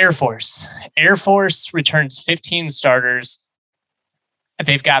Air Force returns 15 starters.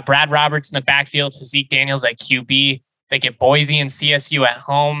 They've got Brad Roberts in the backfield to Zeke Daniels at QB. They get Boise and CSU at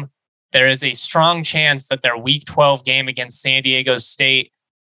home. There is a strong chance that their Week 12 game against San Diego State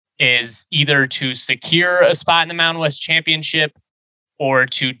is either to secure a spot in the Mountain West Championship or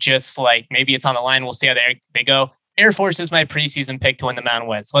to just maybe it's on the line. We'll see how they go. Air Force is my preseason pick to win the Mountain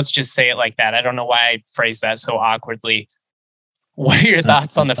West. Let's just say it like that. I don't know why I phrased that so awkwardly. What are your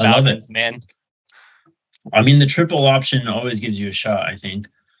thoughts on the Falcons, man? I mean, the triple option always gives you a shot, I think.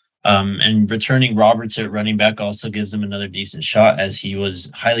 And returning Roberts at running back also gives them another decent shot, as he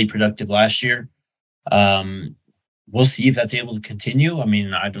was highly productive last year. We'll see if that's able to continue. I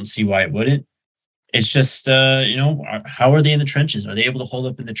mean, I don't see why it wouldn't. It's just, how are they in the trenches? Are they able to hold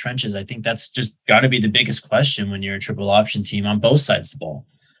up in the trenches? I think that's just got to be the biggest question when you're a triple option team on both sides of the ball.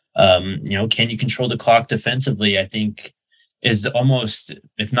 Can you control the clock defensively? I think is almost,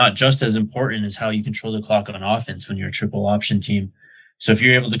 if not just as important as how you control the clock on offense when you're a triple option team. So if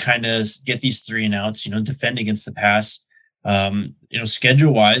you're able to kind of get these 3 and outs, defend against the pass,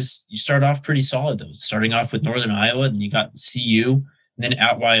 schedule wise, you start off pretty solid though. Starting off with Northern Iowa, then you got CU, and then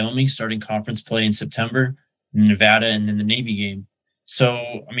at Wyoming, starting conference play in September, Nevada, and then the Navy game.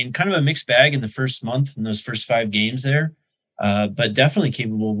 So, I mean, kind of a mixed bag in the first month in those first 5 games there, but definitely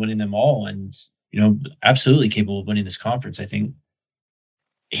capable of winning them all. And, absolutely capable of winning this conference, I think.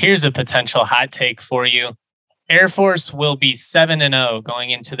 Here's a potential hot take for you. Air Force will be 7-0 going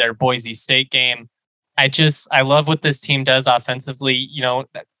into their Boise State game. I love what this team does offensively. You know,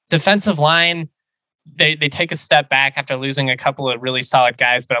 defensive line, they take a step back after losing a couple of really solid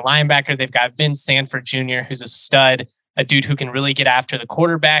guys, but a linebacker, they've got Vince Sanford Jr., who's a stud, a dude who can really get after the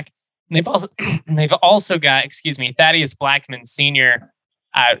quarterback. And they've also got, Thaddeus Blackman Sr.,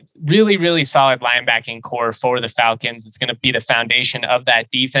 really, really solid linebacking core for the Falcons. It's going to be the foundation of that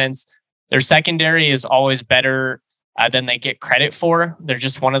defense. Their secondary is always better than they get credit for. They're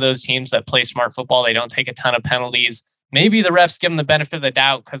just one of those teams that play smart football. They don't take a ton of penalties. Maybe the refs give them the benefit of the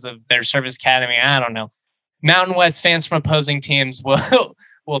doubt because of their service academy. I don't know. Mountain West fans from opposing teams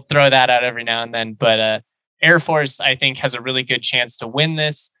will throw that out every now and then. But Air Force, I think, has a really good chance to win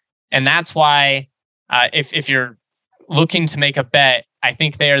this. And that's why if you're looking to make a bet, I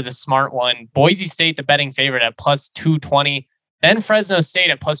think they are the smart one. Boise State, the betting favorite at plus 220. Then Fresno State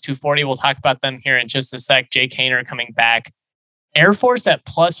at plus 240. We'll talk about them here in just a sec. Jake Haener coming back. Air Force at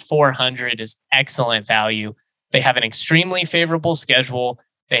plus 400 is excellent value. They have an extremely favorable schedule.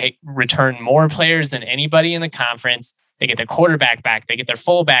 They return more players than anybody in the conference. They get their quarterback back. They get their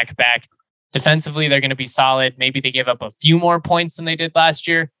fullback back. Defensively, they're going to be solid. Maybe they give up a few more points than they did last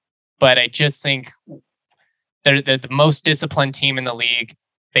year. But I just think they're the most disciplined team in the league.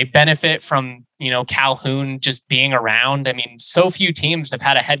 They benefit from, Calhoun just being around. I mean, so few teams have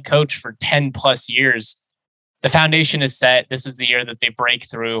had a head coach for 10 plus years. The foundation is set. This is the year that they break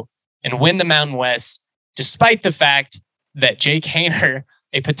through and win the Mountain West, despite the fact that Jake Haener,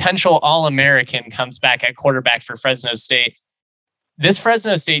 a potential All-American, comes back at quarterback for Fresno State. This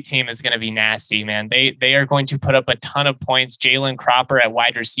Fresno State team is going to be nasty, man. They are going to put up a ton of points. Jalen Cropper at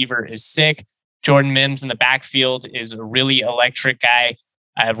wide receiver is sick. Jordan Mims in the backfield is a really electric guy.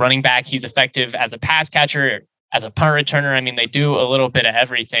 Running back, he's effective as a pass catcher, as a punt returner. I mean, they do a little bit of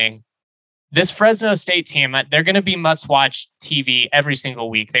everything. This Fresno State team, they're going to be must-watch TV every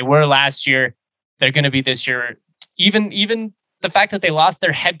single week. They were last year. They're going to be this year. Even the fact that they lost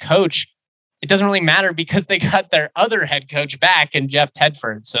their head coach, it doesn't really matter because they got their other head coach back in Jeff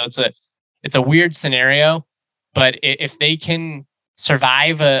Tedford. So it's a weird scenario. But if they can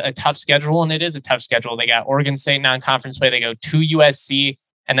survive a tough schedule, and it is a tough schedule, they got Oregon State non-conference play. They go to USC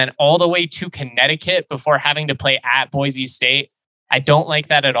and then all the way to Connecticut before having to play at Boise State. I don't like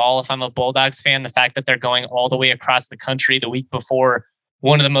that at all. If I'm a Bulldogs fan, the fact that they're going all the way across the country the week before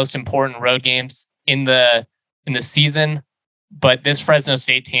one of the most important road games in the season. But this Fresno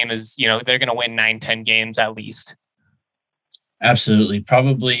State team is, they're going to win 9-10 games at least. Absolutely.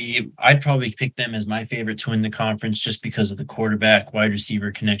 I'd probably pick them as my favorite to win the conference just because of the quarterback wide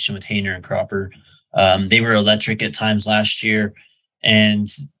receiver connection with Haener and Cropper. They were electric at times last year. And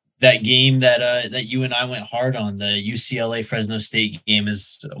that game that you and I went hard on, the UCLA Fresno State game,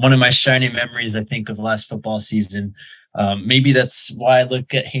 is one of my shining memories, I think, of last football season. Maybe that's why I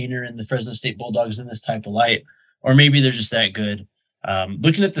look at Haener and the Fresno State Bulldogs in this type of light, or maybe they're just that good.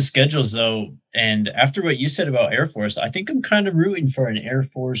 Looking at the schedules, though, and after what you said about Air Force, I think I'm kind of rooting for an Air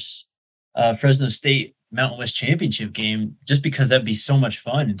Force Fresno State Mountain West Championship game, just because that'd be so much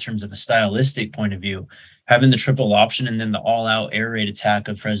fun in terms of a stylistic point of view. Having the triple option and then the all-out air raid attack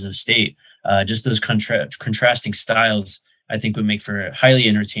of Fresno State, just those contrasting styles, I think would make for a highly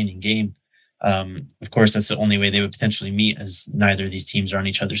entertaining game. Of course, that's the only way they would potentially meet, as neither of these teams are on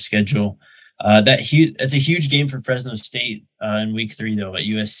each other's schedule. That's a huge game for Fresno State in week 3, though, at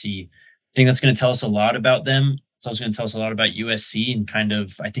USC. I think that's going to tell us a lot about them. It's also going to tell us a lot about USC and kind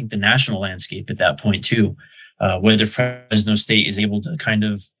of, I think, the national landscape at that point, too. Whether Fresno State is able to kind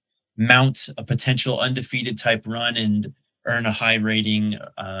of mount a potential undefeated type run and earn a high rating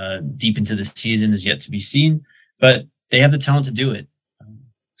deep into the season is yet to be seen. But they have the talent to do it.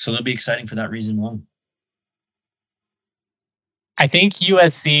 So they'll be exciting for that reason alone. I think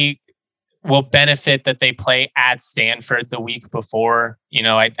USC will benefit that they play at Stanford the week before.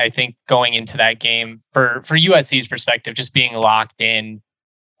 I think going into that game for USC's perspective, just being locked in,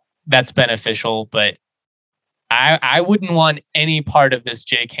 that's beneficial. But I wouldn't want any part of this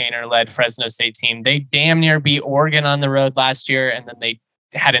Jake Haener-led Fresno State team. They damn near beat Oregon on the road last year, and then they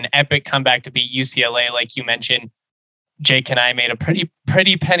had an epic comeback to beat UCLA, like you mentioned. Jake and I made a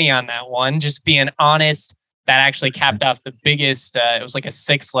pretty penny on that one, just being honest. That actually capped off the biggest. It was like a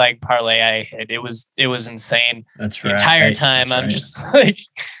 6-leg parlay I hit. It was insane. That's right. The entire time I'm just like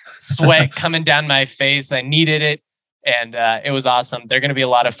sweat coming down my face. I needed it, and it was awesome. They're going to be a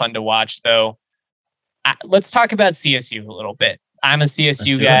lot of fun to watch, though. Let's talk about CSU a little bit. I'm a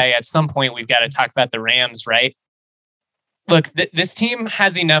CSU guy. At some point, we've got to talk about the Rams, right? Look, this team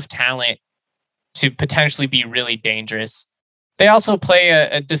has enough talent to potentially be really dangerous. They also play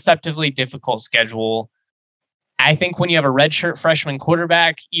a deceptively difficult schedule. I think when you have a redshirt freshman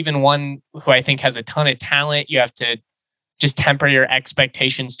quarterback, even one who I think has a ton of talent, you have to just temper your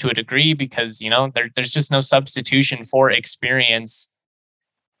expectations to a degree because, there's just no substitution for experience.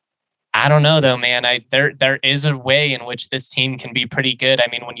 I don't know though, man. There is a way in which this team can be pretty good. I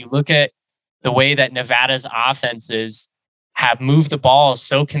mean, when you look at the way that Nevada's offenses have moved the ball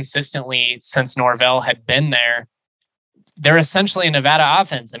so consistently since Norvell had been there, they're essentially a Nevada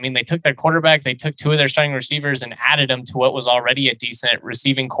offense. I mean, they took their quarterback, they took two of their starting receivers and added them to what was already a decent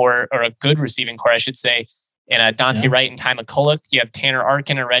receiving core, or a good receiving core, I should say, in Dante Wright and Ty McCulloch. You have Tanner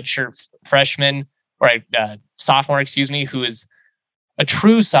Arkin, a redshirt freshman, or a sophomore, who is a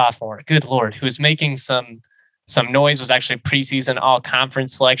true sophomore. Good Lord, who is making some noise, was actually preseason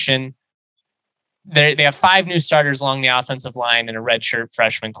all-conference selection. They have 5 new starters along the offensive line and a redshirt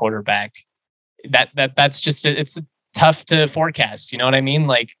freshman quarterback. That's just it's tough to forecast. You know what I mean?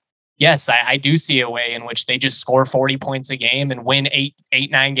 Like, yes, I do see a way in which they just score 40 points a game and win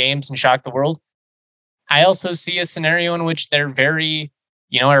 9 games and shock the world. I also see a scenario in which they're very,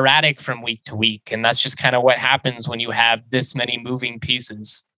 erratic from week to week. And that's just kind of what happens when you have this many moving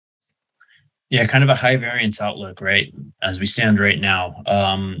pieces. Yeah, kind of a high variance outlook, right? As we stand right now.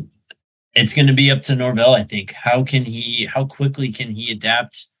 It's going to be up to Norvell, I think. How quickly can he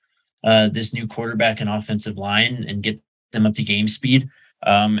adapt this new quarterback and offensive line and get them up to game speed?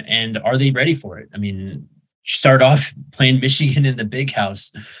 And are they ready for it? I mean, start off playing Michigan in the Big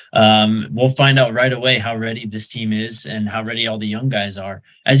House. We'll find out right away how ready this team is and how ready all the young guys are.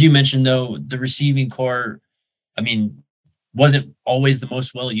 As you mentioned, though, the receiving core, I mean, wasn't always the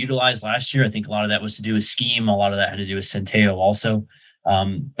most well utilized last year. I think a lot of that was to do with scheme. A lot of that had to do with Centeio also.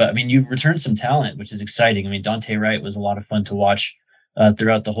 But I mean, you returned some talent, which is exciting. I mean, Dante Wright was a lot of fun to watch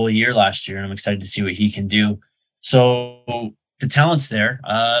throughout the whole year last year, and I'm excited to see what he can do. So the talent's there.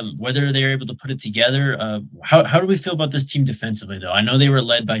 Whether they're able to put it together, how do we feel about this team defensively, though? I know they were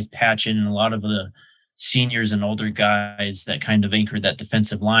led by Patchen and a lot of the seniors and older guys that kind of anchored that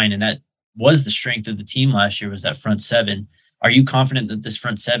defensive line, and that was the strength of the team last year, was that front seven. Are you confident that this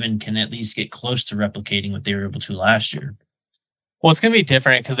front seven can at least get close to replicating what they were able to last year? Well, it's going to be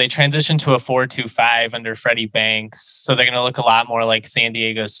different because they transitioned to a 4-2-5 under Freddie Banks. So they're going to look a lot more like San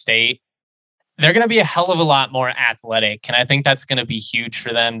Diego State. They're going to be a hell of a lot more athletic. And I think that's going to be huge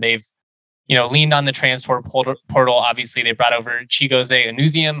for them. They've, leaned on the transfer portal. Obviously, they brought over Chigozie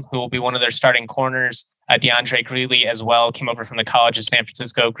Anuzium, who will be one of their starting corners. DeAndre Greeley as well came over from the College of San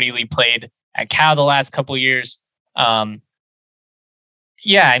Francisco. Greeley played at Cal the last couple of years. I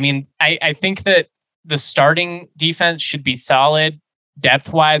think that the starting defense should be solid.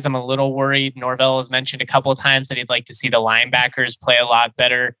 Depth-wise, I'm a little worried. Norvell has mentioned a couple of times that he'd like to see the linebackers play a lot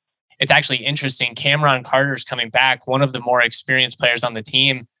better. It's actually interesting. Cameron Carter's coming back, one of the more experienced players on the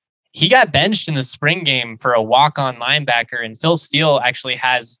team. He got benched in the spring game for a walk-on linebacker, and Phil Steele actually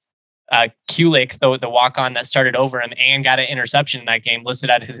has Kulik, the walk-on that started over him and got an interception in that game,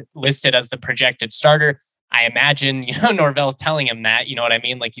 listed as the projected starter. I imagine, Norvell's telling him that, you know what I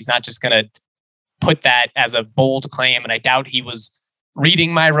mean? Like, he's not just going to put that as a bold claim. And I doubt he was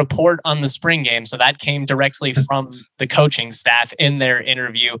reading my report on the spring game. So that came directly from the coaching staff in their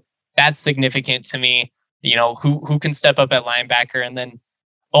interview. That's significant to me. Who can step up at linebacker, and then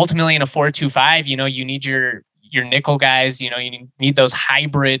ultimately in a 4-2-5, you need your nickel guys. You need those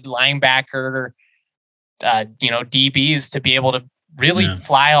hybrid linebacker, DBs to be able to really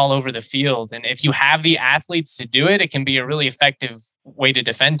fly all over the field. And if you have the athletes to do it, it can be a really effective way to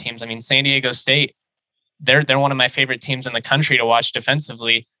defend teams. I mean, San Diego State, they're one of my favorite teams in the country to watch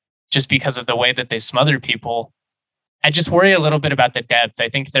defensively, just because of the way that they smother people. I just worry a little bit about the depth. I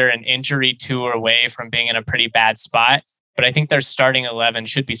think they're an injury tour away from being in a pretty bad spot, but I think their starting 11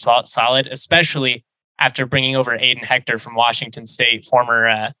 should be solid, especially after bringing over Aiden Hector from Washington State,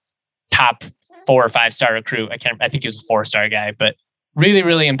 former top 4 or 5 star recruit. I think he was a 4-star guy, but really,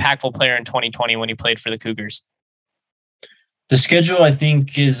 really impactful player in 2020 when he played for the Cougars. The schedule, I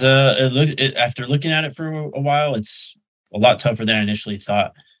think, is after looking at it for a while, it's a lot tougher than I initially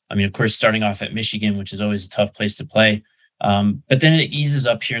thought. I mean, of course, starting off at Michigan, which is always a tough place to play. But then it eases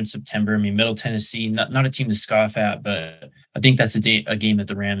up here in September. I mean, Middle Tennessee, not a team to scoff at, but I think that's a game that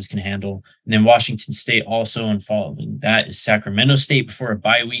the Rams can handle. And then Washington State also, and following that is Sacramento State before a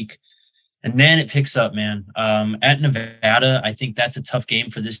bye week. And then it picks up, man. At Nevada, I think that's a tough game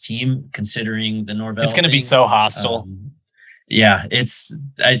for this team, considering the Norvell. It's going to be so hostile. You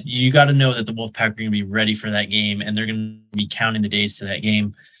got to know that the Wolfpack are going to be ready for that game, and they're going to be counting the days to that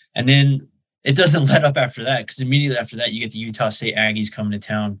game. And then it doesn't let up after that, because immediately after that, you get the Utah State Aggies coming to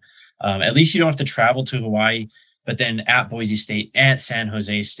town. At least you don't have to travel to Hawaii, but then at Boise State, at San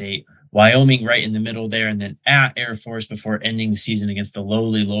Jose State, Wyoming right in the middle there, and then at Air Force before ending the season against the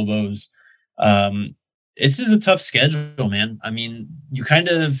lowly Lobos. This is a tough schedule, man. I mean, you kind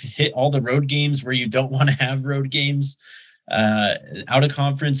of hit all the road games where you don't want to have road games. Out of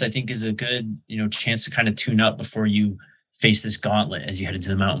conference, I think, is a good, chance to kind of tune up before you face this gauntlet as you head into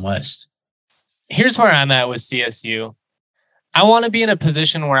the Mountain West. Here's where I'm at with CSU. I want to be in a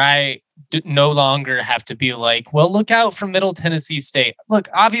position where I no longer have to be like, well, look out for Middle Tennessee State. Look,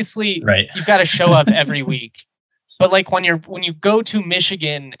 obviously, right. You've got to show up every week. But like when you go to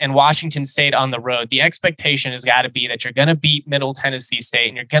Michigan and Washington State on the road, the expectation has got to be that you're going to beat Middle Tennessee State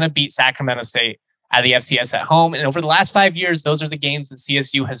and you're going to beat Sacramento State at the FCS at home. And over the last 5 years, those are the games that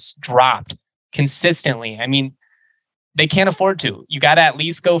CSU has dropped consistently. I mean, they can't afford to. You got to at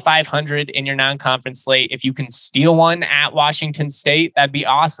least go 500 in your non-conference slate. If you can steal one at Washington State, that'd be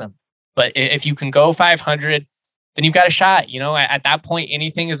awesome. But if you can go 500, then you've got a shot. At that point,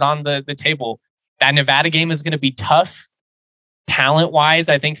 anything is on the table. That Nevada game is going to be tough. Talent-wise,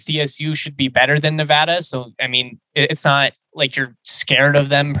 I think CSU should be better than Nevada. So, I mean, it's not like you're scared of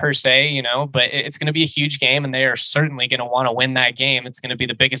them per se, but it's going to be a huge game, and they are certainly going to want to win that game. It's going to be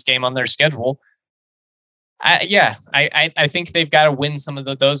the biggest game on their schedule. I think they've got to win some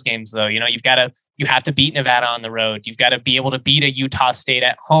of those games, though. You have to beat Nevada on the road. You've got to be able to beat a Utah State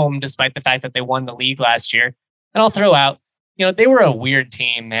at home, despite the fact that they won the league last year. And I'll throw out, they were a weird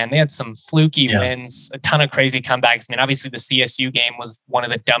team, man. They had some fluky wins, a ton of crazy comebacks. I mean, obviously the CSU game was one of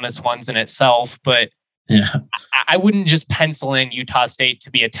the dumbest ones in itself, but I wouldn't just pencil in Utah State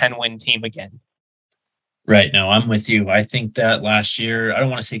to be a 10-win team again. Right. No, I'm with you. I think that last year, I don't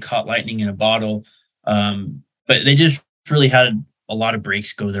want to say caught lightning in a bottle, but they just really had a lot of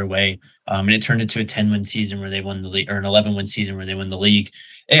breaks go their way. And it turned into a 10-win season where they won the league, or an 11-win season where they won the league.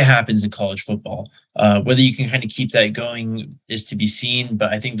 It happens in college football. Whether you can kind of keep that going is to be seen.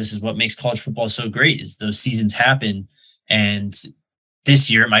 But I think this is what makes college football so great, is those seasons happen. And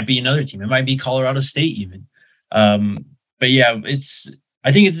this year it might be another team. It might be Colorado State even. But yeah,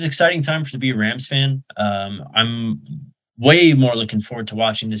 I think it's an exciting time to be a Rams fan. I'm way more looking forward to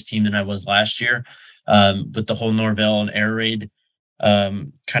watching this team than I was last year. With the whole Norvell and air raid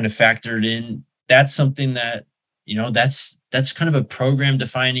kind of factored in. That's something that, that's kind of a program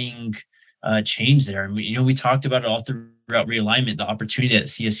defining change there. And we talked about it all throughout realignment, the opportunity that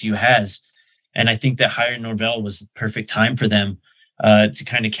CSU has. And I think that hiring Norvell was the perfect time for them to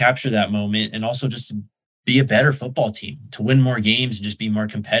kind of capture that moment, and also just to be a better football team, to win more games and just be more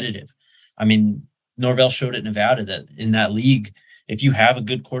competitive. I mean, Norvell showed at Nevada that in that league, if you have a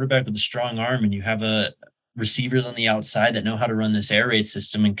good quarterback with a strong arm and you have receivers on the outside that know how to run this air raid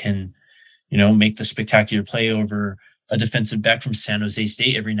system and can, make the spectacular play over a defensive back from San Jose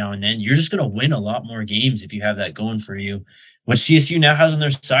State every now and then, you're just going to win a lot more games if you have that going for you, which CSU now has on their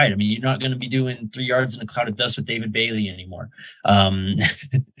side. I mean, you're not going to be doing 3 yards in a cloud of dust with David Bailey anymore.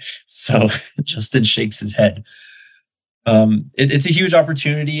 So Justin shakes his head. It's a huge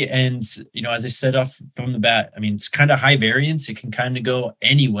opportunity. And, as I said off from the bat, I mean, it's kind of high variance. It can kind of go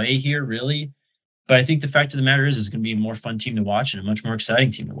any way here, really. But I think the fact of the matter is it's going to be a more fun team to watch and a much more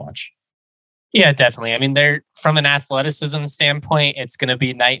exciting team to watch. Yeah, definitely. I mean, they're from an athleticism standpoint, it's going to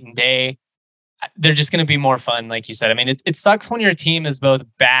be night and day. They're just going to be more fun, like you said. I mean, it sucks when your team is both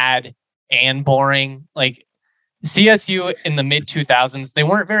bad and boring. Like CSU in the mid 2000s, they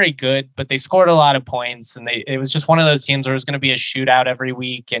weren't very good, but they scored a lot of points, and it was just one of those teams where it was going to be a shootout every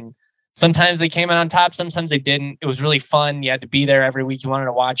week. And sometimes they came in on top, sometimes they didn't. It was really fun. You had to be there every week. You wanted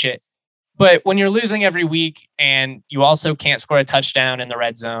to watch it. But when you're losing every week and you also can't score a touchdown in the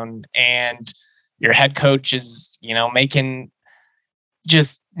red zone, and your head coach is, making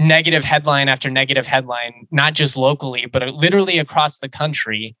just negative headline after negative headline, not just locally, but literally across the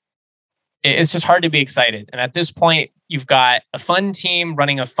country, it's just hard to be excited. And at this point, you've got a fun team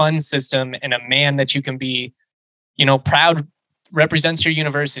running a fun system and a man that you can be, proud represents your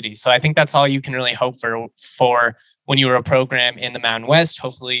university. So I think that's all you can really hope for when you are a program in the Mountain West.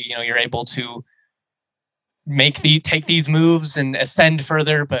 Hopefully, you're able to take these moves and ascend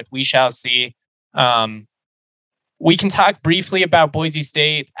further, but we shall see. We can talk briefly about Boise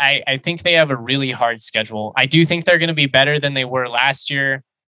State. I think they have a really hard schedule. I do think they're going to be better than they were last year,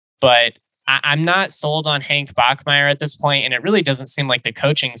 but I'm not sold on Hank Bachmeier at this point, and it really doesn't seem like the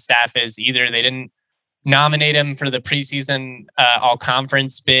coaching staff is either. They didn't nominate him for the preseason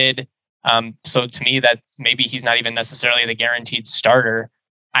all-conference bid. So to me, that maybe he's not even necessarily the guaranteed starter.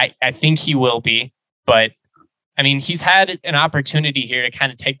 I think he will be, but I mean, he's had an opportunity here to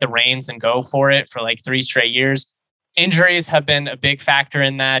kind of take the reins and go for it for like 3 straight years. Injuries have been a big factor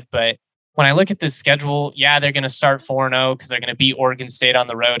in that, but when I look at this schedule, yeah, they're going to start 4-0 because they're going to beat Oregon State on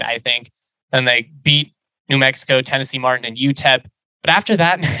the road, I think. Then they beat New Mexico, Tennessee Martin, and UTEP. But after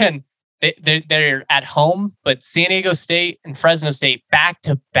that, man, they're at home, but San Diego State and Fresno State back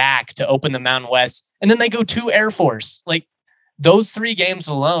to back to open the Mountain West. And then they go to Air Force. Like those 3 games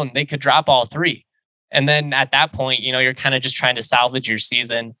alone, they could drop all 3. And then at that point, you're kind of just trying to salvage your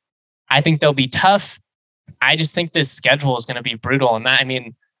season. I think they'll be tough. I just think this schedule is going to be brutal. And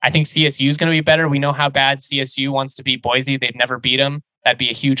I think CSU is going to be better. We know how bad CSU wants to beat Boise. They've never beat them. That'd be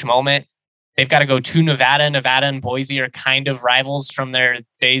a huge moment. They've got to go to Nevada. Nevada and Boise are kind of rivals from their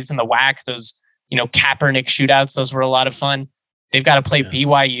days in the WAC. Those, Kaepernick shootouts, those were a lot of fun. They've got to play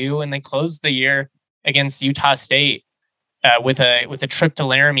BYU, and they closed the year against Utah State with a trip to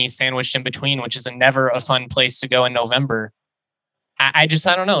Laramie sandwiched in between, which is never a fun place to go in November. I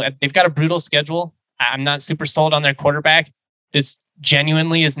don't know. They've got a brutal schedule. I'm not super sold on their quarterback. This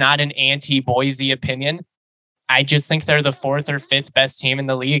genuinely is not an anti-Boise opinion. I just think they're the 4th or 5th best team in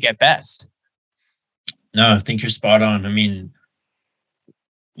the league at best. No, I think you're spot on.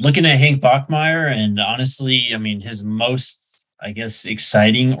 Looking at Hank Bachmeier, and honestly, his most,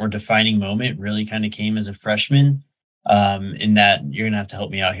 exciting or defining moment really kind of came as a freshman. In that, you're gonna have to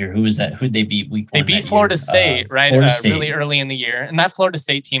help me out here. Who was that? Who'd they beat week 1? They beat Florida State, right? Florida State. Really early in the year, and that Florida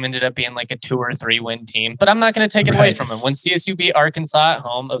State team ended up being like a 2 or 3 win team. But I'm not going to take it away from them. When CSU beat Arkansas at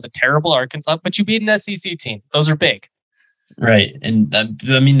home, it was a terrible Arkansas, but you beat an SEC team. Those are big, right? And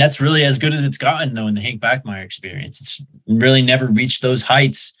that's really as good as it's gotten, though, in the Hank Bachmeier experience. It's really never reached those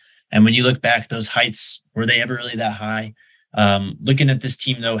heights. And when you look back, those heights, were they ever really that high? Looking at this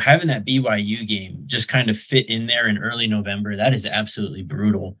team, though, having that BYU game just kind of fit in there in early November, that is absolutely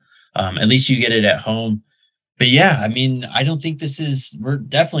brutal. At least you get it at home. But yeah, I don't think we're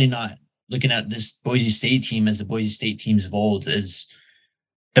definitely not looking at this Boise State team as the Boise State teams of old as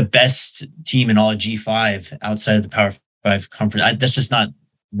the best team in all of G5 outside of the Power 5 conference. That's just not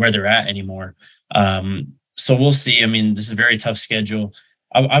where they're at anymore. So we'll see. This is a very tough schedule.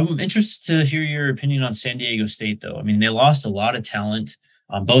 I'm interested to hear your opinion on San Diego State, though. They lost a lot of talent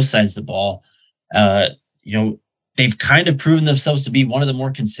on both sides of the ball. They've kind of proven themselves to be one of the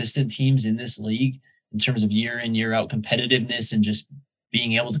more consistent teams in this league in terms of year in, year out competitiveness and just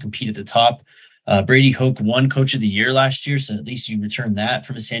being able to compete at the top. Brady Hoke won Coach of the Year last year, so at least you return that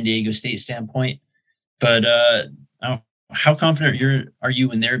from a San Diego State standpoint. But how confident are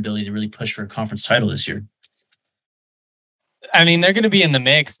you in their ability to really push for a conference title this year? They're going to be in the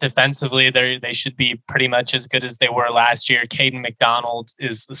mix defensively. They should be pretty much as good as they were last year. Caden McDonald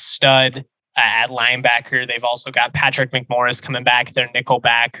is a stud at linebacker. They've also got Patrick McMorris coming back, their nickel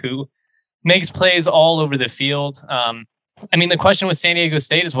back, who makes plays all over the field. The question with San Diego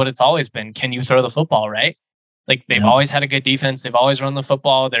State is what it's always been. Can you throw the football, right? They've always had a good defense. They've always run the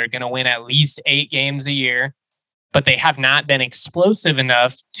football. They're going to win at least 8 games a year, but they have not been explosive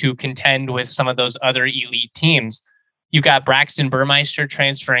enough to contend with some of those other elite teams. You've got Braxton Burmeister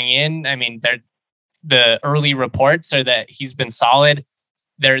transferring in. The early reports are that he's been solid.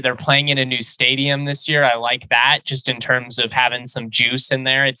 They're playing in a new stadium this year. I like that just in terms of having some juice in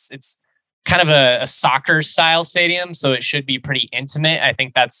there. It's kind of a soccer style stadium, so it should be pretty intimate. I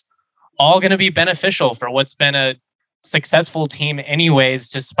think that's all going to be beneficial for what's been a successful team anyways,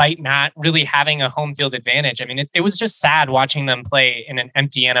 despite not really having a home field advantage. It was just sad watching them play in an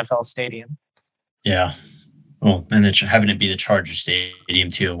empty NFL stadium. Yeah. Well, and then having it be the Charger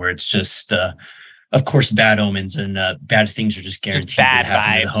Stadium too, where it's just, of course, bad omens and bad things are just guaranteed to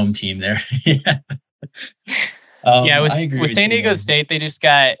happen to the home team there. With San Diego State, they just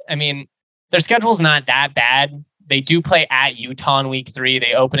got, their schedule's not that bad. They do play at Utah in week 3.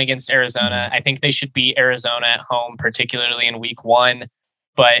 They open against Arizona. I think they should beat Arizona at home, particularly in week 1.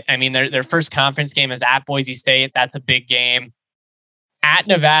 But their first conference game is at Boise State. That's a big game. At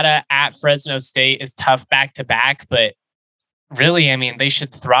Nevada, at Fresno State is tough back-to-back, but really, they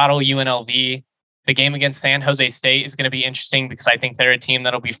should throttle UNLV. The game against San Jose State is going to be interesting because I think they're a team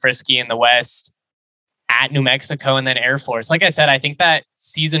that'll be frisky in the West. At New Mexico and then Air Force. Like I said, I think that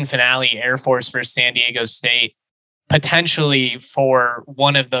season finale, Air Force versus San Diego State, potentially for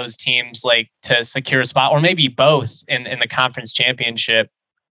one of those teams to secure a spot, or maybe both in the conference championship,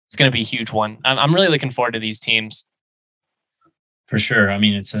 it's going to be a huge one. I'm really looking forward to these teams. For sure.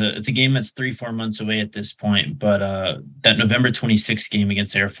 It's a game that's 3-4 months away at this point, but that November 26th game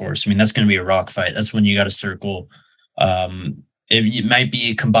against Air Force, that's going to be a rock fight. That's when you got to circle. It might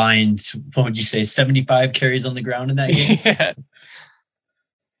be a combined, what would you say, 75 carries on the ground in that game?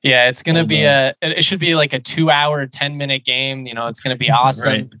 Yeah, it's going to be it should be like a 2-hour, 10-minute game. It's going to be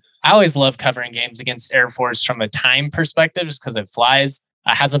awesome. Right. I always love covering games against Air Force from a time perspective just because it flies.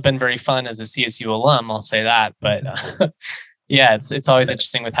 Hasn't been very fun as a CSU alum, I'll say that. But yeah, it's always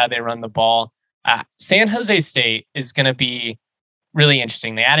interesting with how they run the ball. San Jose State is going to be really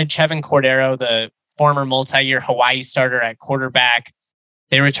interesting. They added Chevin Cordero, the former multi-year Hawaii starter at quarterback.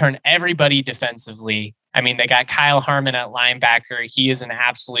 They return everybody defensively. I mean, they got Kyle Harmon at linebacker. He is an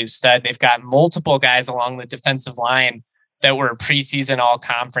absolute stud. They've got multiple guys along the defensive line that were preseason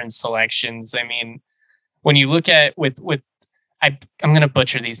all-conference selections. I mean, when you look at I'm going to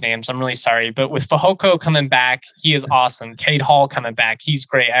butcher these names. I'm really sorry. But with Fehoko coming back, he is awesome. Cade Hall coming back, he's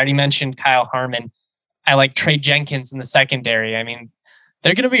great. I already mentioned Kyle Harmon. I like Trey Jenkins in the secondary. I mean,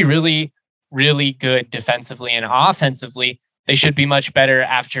 they're going to be really, really good defensively and offensively. They should be much better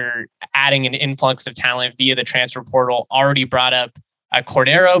after adding an influx of talent via the transfer portal. Already brought up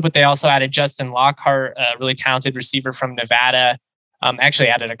Cordero, but they also added Justin Lockhart, a really talented receiver from Nevada. Actually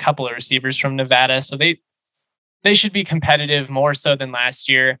added a couple of receivers from Nevada. So they should be competitive more so than last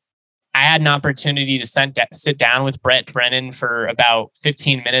year. I had an opportunity to sit down with Brett Brennan for about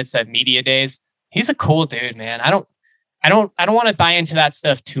 15 minutes at media days. He's a cool dude, man. I don't want to buy into that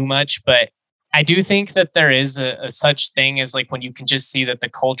stuff too much, but I do think that there is a such thing as like when you can just see that the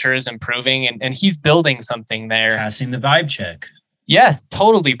culture is improving and he's building something there. Passing the vibe check. Yeah,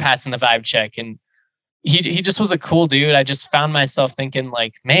 totally passing the vibe check. And he just was a cool dude. I just found myself thinking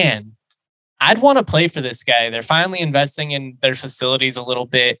like, man, I'd want to play for this guy. They're finally investing in their facilities a little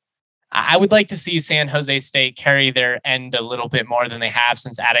bit. I would like to see San Jose State carry their end a little bit more than they have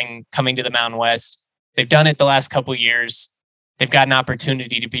since coming to the Mountain West. They've done it the last couple of years. They've got an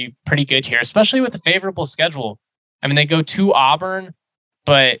opportunity to be pretty good here, especially with a favorable schedule. I mean, they go to Auburn,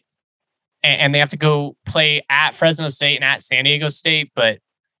 and they have to go play at Fresno State and at San Diego State. But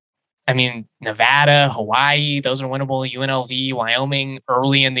I mean, Nevada, Hawaii, those are winnable. UNLV, Wyoming,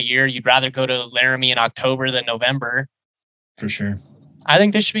 early in the year. You'd rather go to Laramie in October than November. For sure. I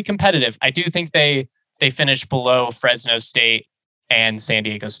think they should be competitive. I do think they finished below Fresno State and San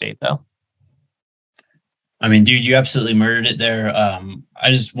Diego State, though. I mean, dude, you absolutely murdered it there.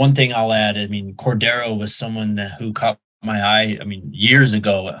 One thing I'll add, I mean, Cordero was someone who caught my eye, I mean, years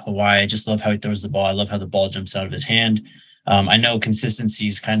ago at Hawaii. I just love how he throws the ball. I love how the ball jumps out of his hand. I know consistency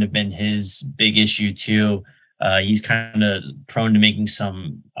has kind of been his big issue too. He's kind of prone to making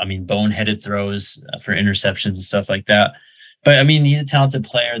some, boneheaded throws for interceptions and stuff like that. But I mean, he's a talented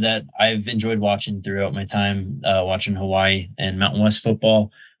player that I've enjoyed watching throughout my time watching Hawaii and Mountain West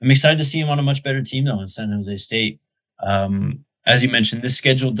football. I'm excited to see him on a much better team though in San Jose State. As you mentioned, this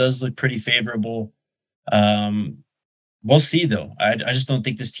schedule does look pretty favorable. We'll see though. I just don't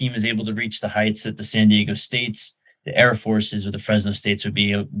think this team is able to reach the heights that the San Diego States, the Air Forces, or the Fresno States would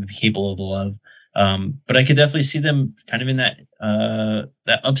be capable of. But I could definitely see them kind of in that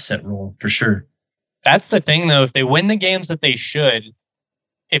upset role for sure. That's the thing, though. If they win the games that they should,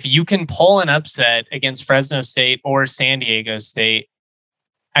 if you can pull an upset against Fresno State or San Diego State,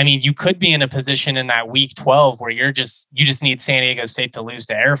 I mean, you could be in a position in that week 12 where you just need San Diego State to lose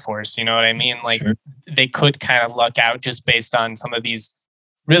to Air Force. You know what I mean? Like sure. They could kind of luck out just based on some of these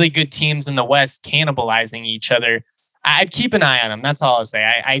really good teams in the West cannibalizing each other. I'd keep an eye on them. That's all I'll say.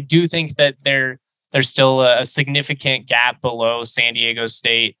 I do think that there's still a significant gap below San Diego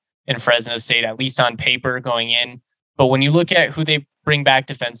State and Fresno State, at least on paper going in. But when you look at who they bring back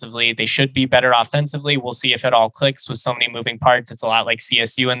defensively, they should be better offensively. We'll see if it all clicks with so many moving parts. It's a lot like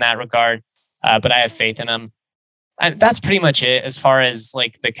CSU in that regard, but I have faith in them. And that's pretty much it as far as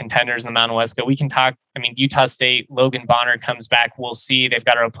like the contenders in the Mountain West go. We can talk. I mean, Utah State, Logan Bonner comes back. We'll see. They've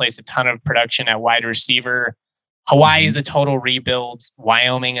got to replace a ton of production at wide receiver. Hawaii is a total rebuild.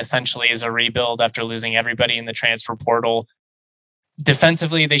 Wyoming essentially is a rebuild after losing everybody in the transfer portal.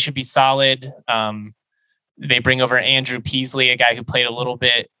 Defensively, they should be solid. They bring over Andrew Peasley, a guy who played a little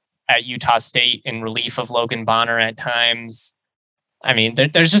bit at Utah State in relief of Logan Bonner at times. I mean,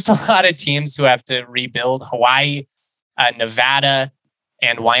 there's just a lot of teams who have to rebuild. Hawaii, Nevada,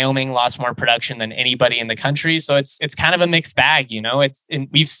 and Wyoming lost more production than anybody in the country. So it's kind of a mixed bag, you know.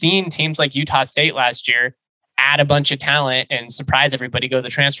 We've seen teams like Utah State last year add a bunch of talent and surprise everybody, go to the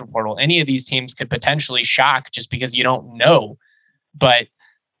transfer portal. Any of these teams could potentially shock just because you don't know. But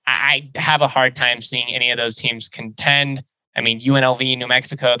I have a hard time seeing any of those teams contend. I mean, UNLV, New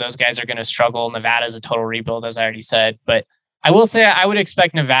Mexico, those guys are going to struggle. Nevada's a total rebuild, as I already said. But I will say I would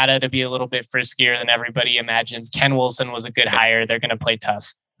expect Nevada to be a little bit friskier than everybody imagines. Ken Wilson was a good hire. They're going to play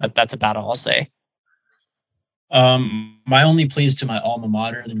tough. But that's about all I'll say. My only pleas to my alma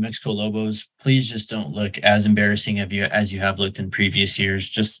mater, the New Mexico Lobos, please just don't look as embarrassing as you have looked in previous years.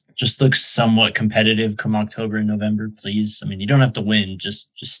 Just look somewhat competitive come October and November, please. I mean, you don't have to win.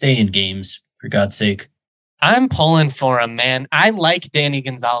 Just stay in games, for God's sake. I'm pulling for him, man. I like Danny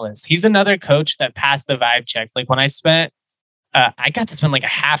Gonzalez. He's another coach that passed the vibe check. Like when I got to spend like a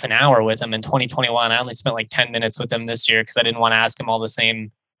half an hour with him in 2021. I only spent like 10 minutes with him this year because I didn't want to ask him all the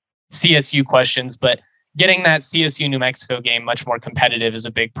same CSU questions. But getting that CSU New Mexico game much more competitive is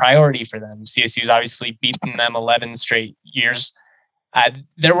a big priority for them. CSU's obviously beaten them 11 straight years.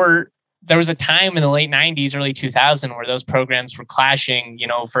 There was a time in the late 90s, early 2000 where those programs were clashing,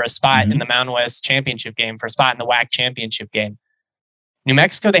 for a spot in the Mountain West championship game, for a spot in the WAC championship game. New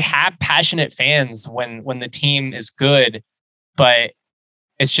Mexico, they have passionate fans when the team is good, but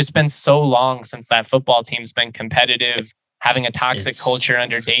it's just been so long since that football team's been competitive. Having a toxic culture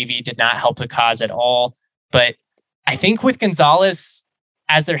under Davey did not help the cause at all. But I think with Gonzalez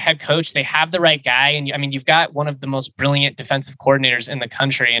as their head coach, they have the right guy. And I mean, you've got one of the most brilliant defensive coordinators in the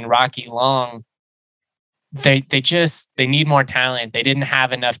country in Rocky Long. They need more talent. They didn't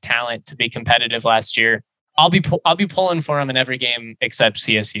have enough talent to be competitive last year. I'll be pulling for them in every game except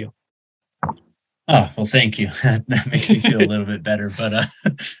CSU. Oh, well, thank you. That makes me feel a little bit better. But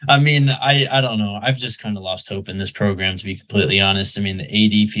I mean, I don't know. I've just kind of lost hope in this program, to be completely honest. I mean, the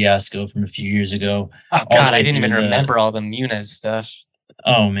AD fiasco from a few years ago. Oh God, I didn't even remember all the Muniz stuff.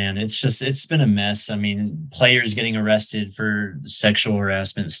 Oh man, it's been a mess. I mean, players getting arrested for sexual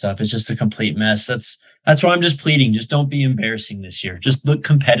harassment stuff. It's just a complete mess. That's why I'm just pleading. Just don't be embarrassing this year. Just look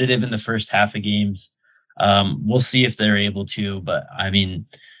competitive in the first half of games. We'll see if they're able to, but I mean,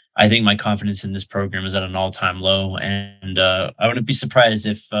 I think my confidence in this program is at an all-time low, and I wouldn't be surprised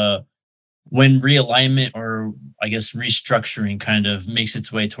if when realignment or I guess restructuring kind of makes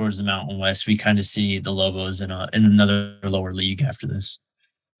its way towards the Mountain West, we kind of see the Lobos in another lower league after this.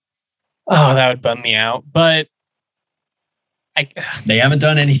 Oh, that would bum me out. But they haven't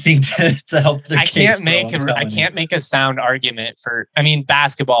done anything to help their case. I can't make a sound argument for. I mean,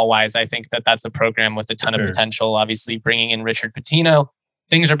 basketball wise, I think that's a program with a ton of potential. Obviously, bringing in Richard Pitino,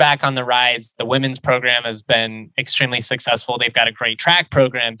 things are back on the rise. The women's program has been extremely successful. They've got a great track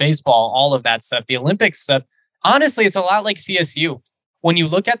program, baseball, all of that stuff. The Olympics stuff. Honestly, it's a lot like CSU. When you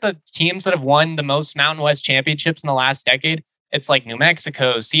look at the teams that have won the most Mountain West championships in the last decade, it's like New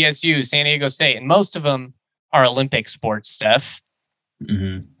Mexico, CSU, San Diego State, and most of them are Olympic sports stuff.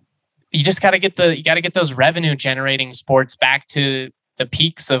 Mm-hmm. You just got to get those revenue generating sports back to the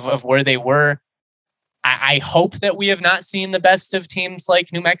peaks of where they were. I hope that we have not seen the best of teams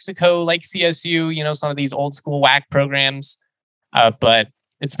like New Mexico, like CSU, some of these old school WAC programs. But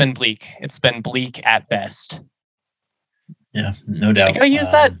it's been bleak. It's been bleak at best. Yeah, no doubt. You gotta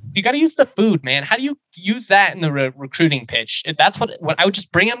use that. You gotta use the food, man. How do you use that in the recruiting pitch? That's what I would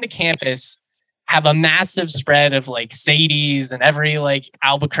just bring them to campus, have a massive spread of like Sadie's and every like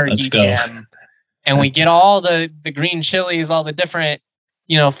Albuquerque gem, and we get all the green chilies, all the different,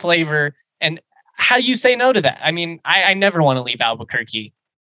 flavor. And how do you say no to that? I mean, I never want to leave Albuquerque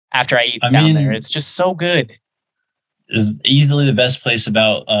after I eat down there. It's just so good. Is easily the best place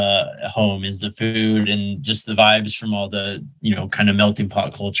about home is the food and just the vibes from all the, kind of melting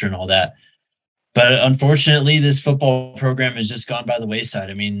pot culture and all that. But unfortunately, this football program has just gone by the wayside.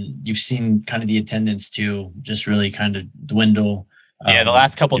 I mean, you've seen kind of the attendance too, just really kind of dwindle. Yeah, the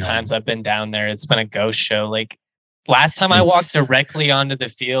last couple times I've been down there, it's been a ghost show. Like last time I walked directly onto the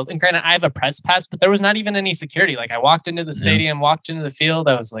field, and granted, I have a press pass, but there was not even any security. Like I walked into the stadium, walked into the field.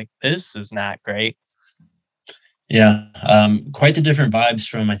 I was like, this is not great. Yeah, quite the different vibes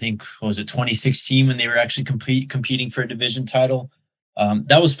from, I think, what was it, 2016 when they were actually competing for a division title.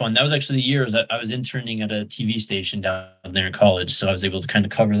 That was fun. That was actually the year I was interning at a TV station down there in college, so I was able to kind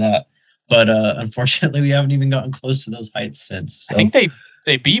of cover that. But unfortunately, we haven't even gotten close to those heights since. So. I think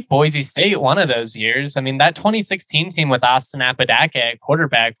they beat Boise State one of those years. I mean, that 2016 team with Austin Apodaca at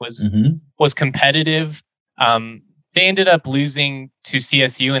quarterback was competitive. They ended up losing to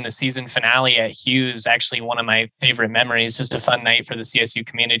CSU in the season finale at Hughes. Actually, one of my favorite memories. Just a fun night for the CSU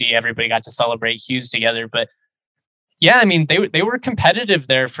community. Everybody got to celebrate Hughes together. But yeah, I mean, they were competitive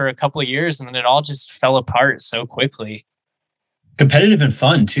there for a couple of years, and then it all just fell apart so quickly. Competitive and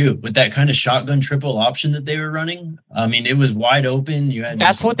fun too, with that kind of shotgun triple option that they were running. I mean, it was wide open.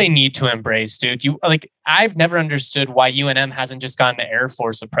 That's what they need to embrace, dude. I've never understood why UNM hasn't just gone the Air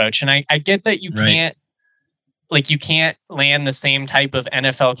Force approach, and I get that you can't. Like you can't land the same type of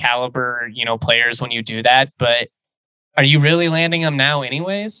NFL caliber, players when you do that, but are you really landing them now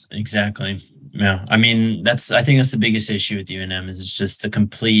anyways? Exactly. Yeah. I mean, I think that's the biggest issue with UNM is it's just the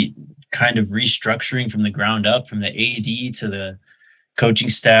complete kind of restructuring from the ground up, from the AD to the coaching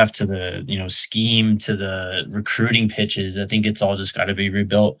staff, to the, scheme, to the recruiting pitches. I think it's all just got to be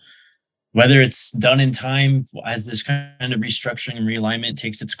rebuilt. Whether it's done in time as this kind of restructuring and realignment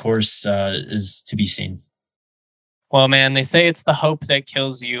takes its course is to be seen. Well, man, they say it's the hope that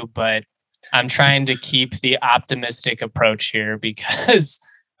kills you, but I'm trying to keep the optimistic approach here because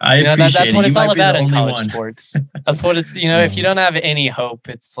that's what it's all about in college sports. That's what it's, if you don't have any hope,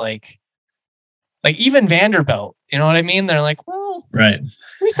 it's like even Vanderbilt, you know what I mean? They're like, well, right.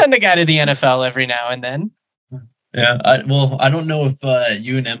 We send a guy to the NFL every now and then. Yeah. I don't know if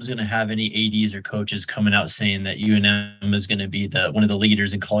UNM is going to have any ADs or coaches coming out saying that UNM is going to be one of the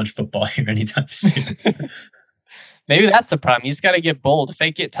leaders in college football here anytime soon. Maybe that's the problem. You just got to get bold.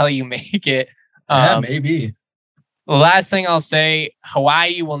 Fake it till you make it. Yeah, maybe. The last thing I'll say,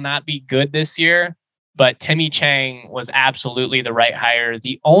 Hawaii will not be good this year, but Timmy Chang was absolutely the right hire,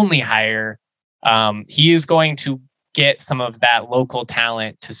 the only hire. He is going to get some of that local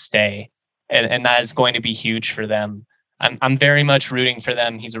talent to stay, and that is going to be huge for them. I'm very much rooting for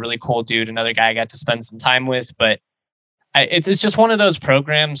them. He's a really cool dude, another guy I got to spend some time with, but it's just one of those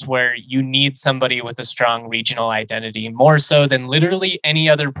programs where you need somebody with a strong regional identity, more so than literally any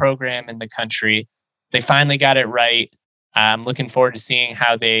other program in the country. They finally got it right. I'm looking forward to seeing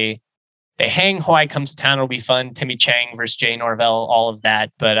how they hang. Hawaii comes to town. It'll be fun. Timmy Chang versus Jay Norvell, all of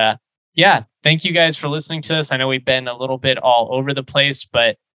that. But yeah, thank you guys for listening to us. I know we've been a little bit all over the place,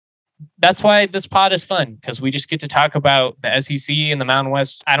 but that's why this pod is fun, because we just get to talk about the SEC and the Mountain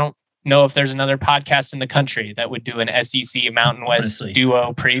West. I don't know if there's another podcast in the country that would do an SEC Mountain West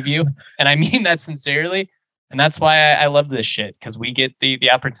duo preview. And I mean that sincerely. And that's why I love this shit, because we get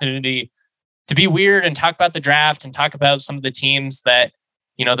the opportunity to be weird and talk about the draft and talk about some of the teams that,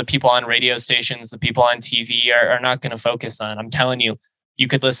 the people on radio stations, the people on TV are not going to focus on. I'm telling you, you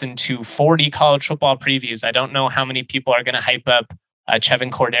could listen to 40 college football previews. I don't know how many people are going to hype up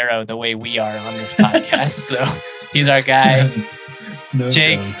Chevin Cordero the way we are on this podcast. So he's our guy. No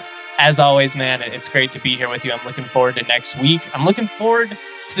Jake, problem. As always, man, it's great to be here with you. I'm looking forward to next week. I'm looking forward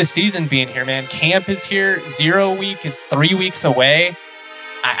to the season being here, man. Camp is here. 0 week is 3 weeks away.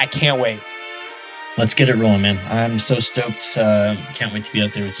 I can't wait. Let's get it rolling, man. I'm so stoked. Can't wait to be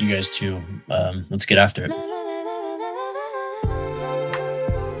out there with you guys too. Let's get after it.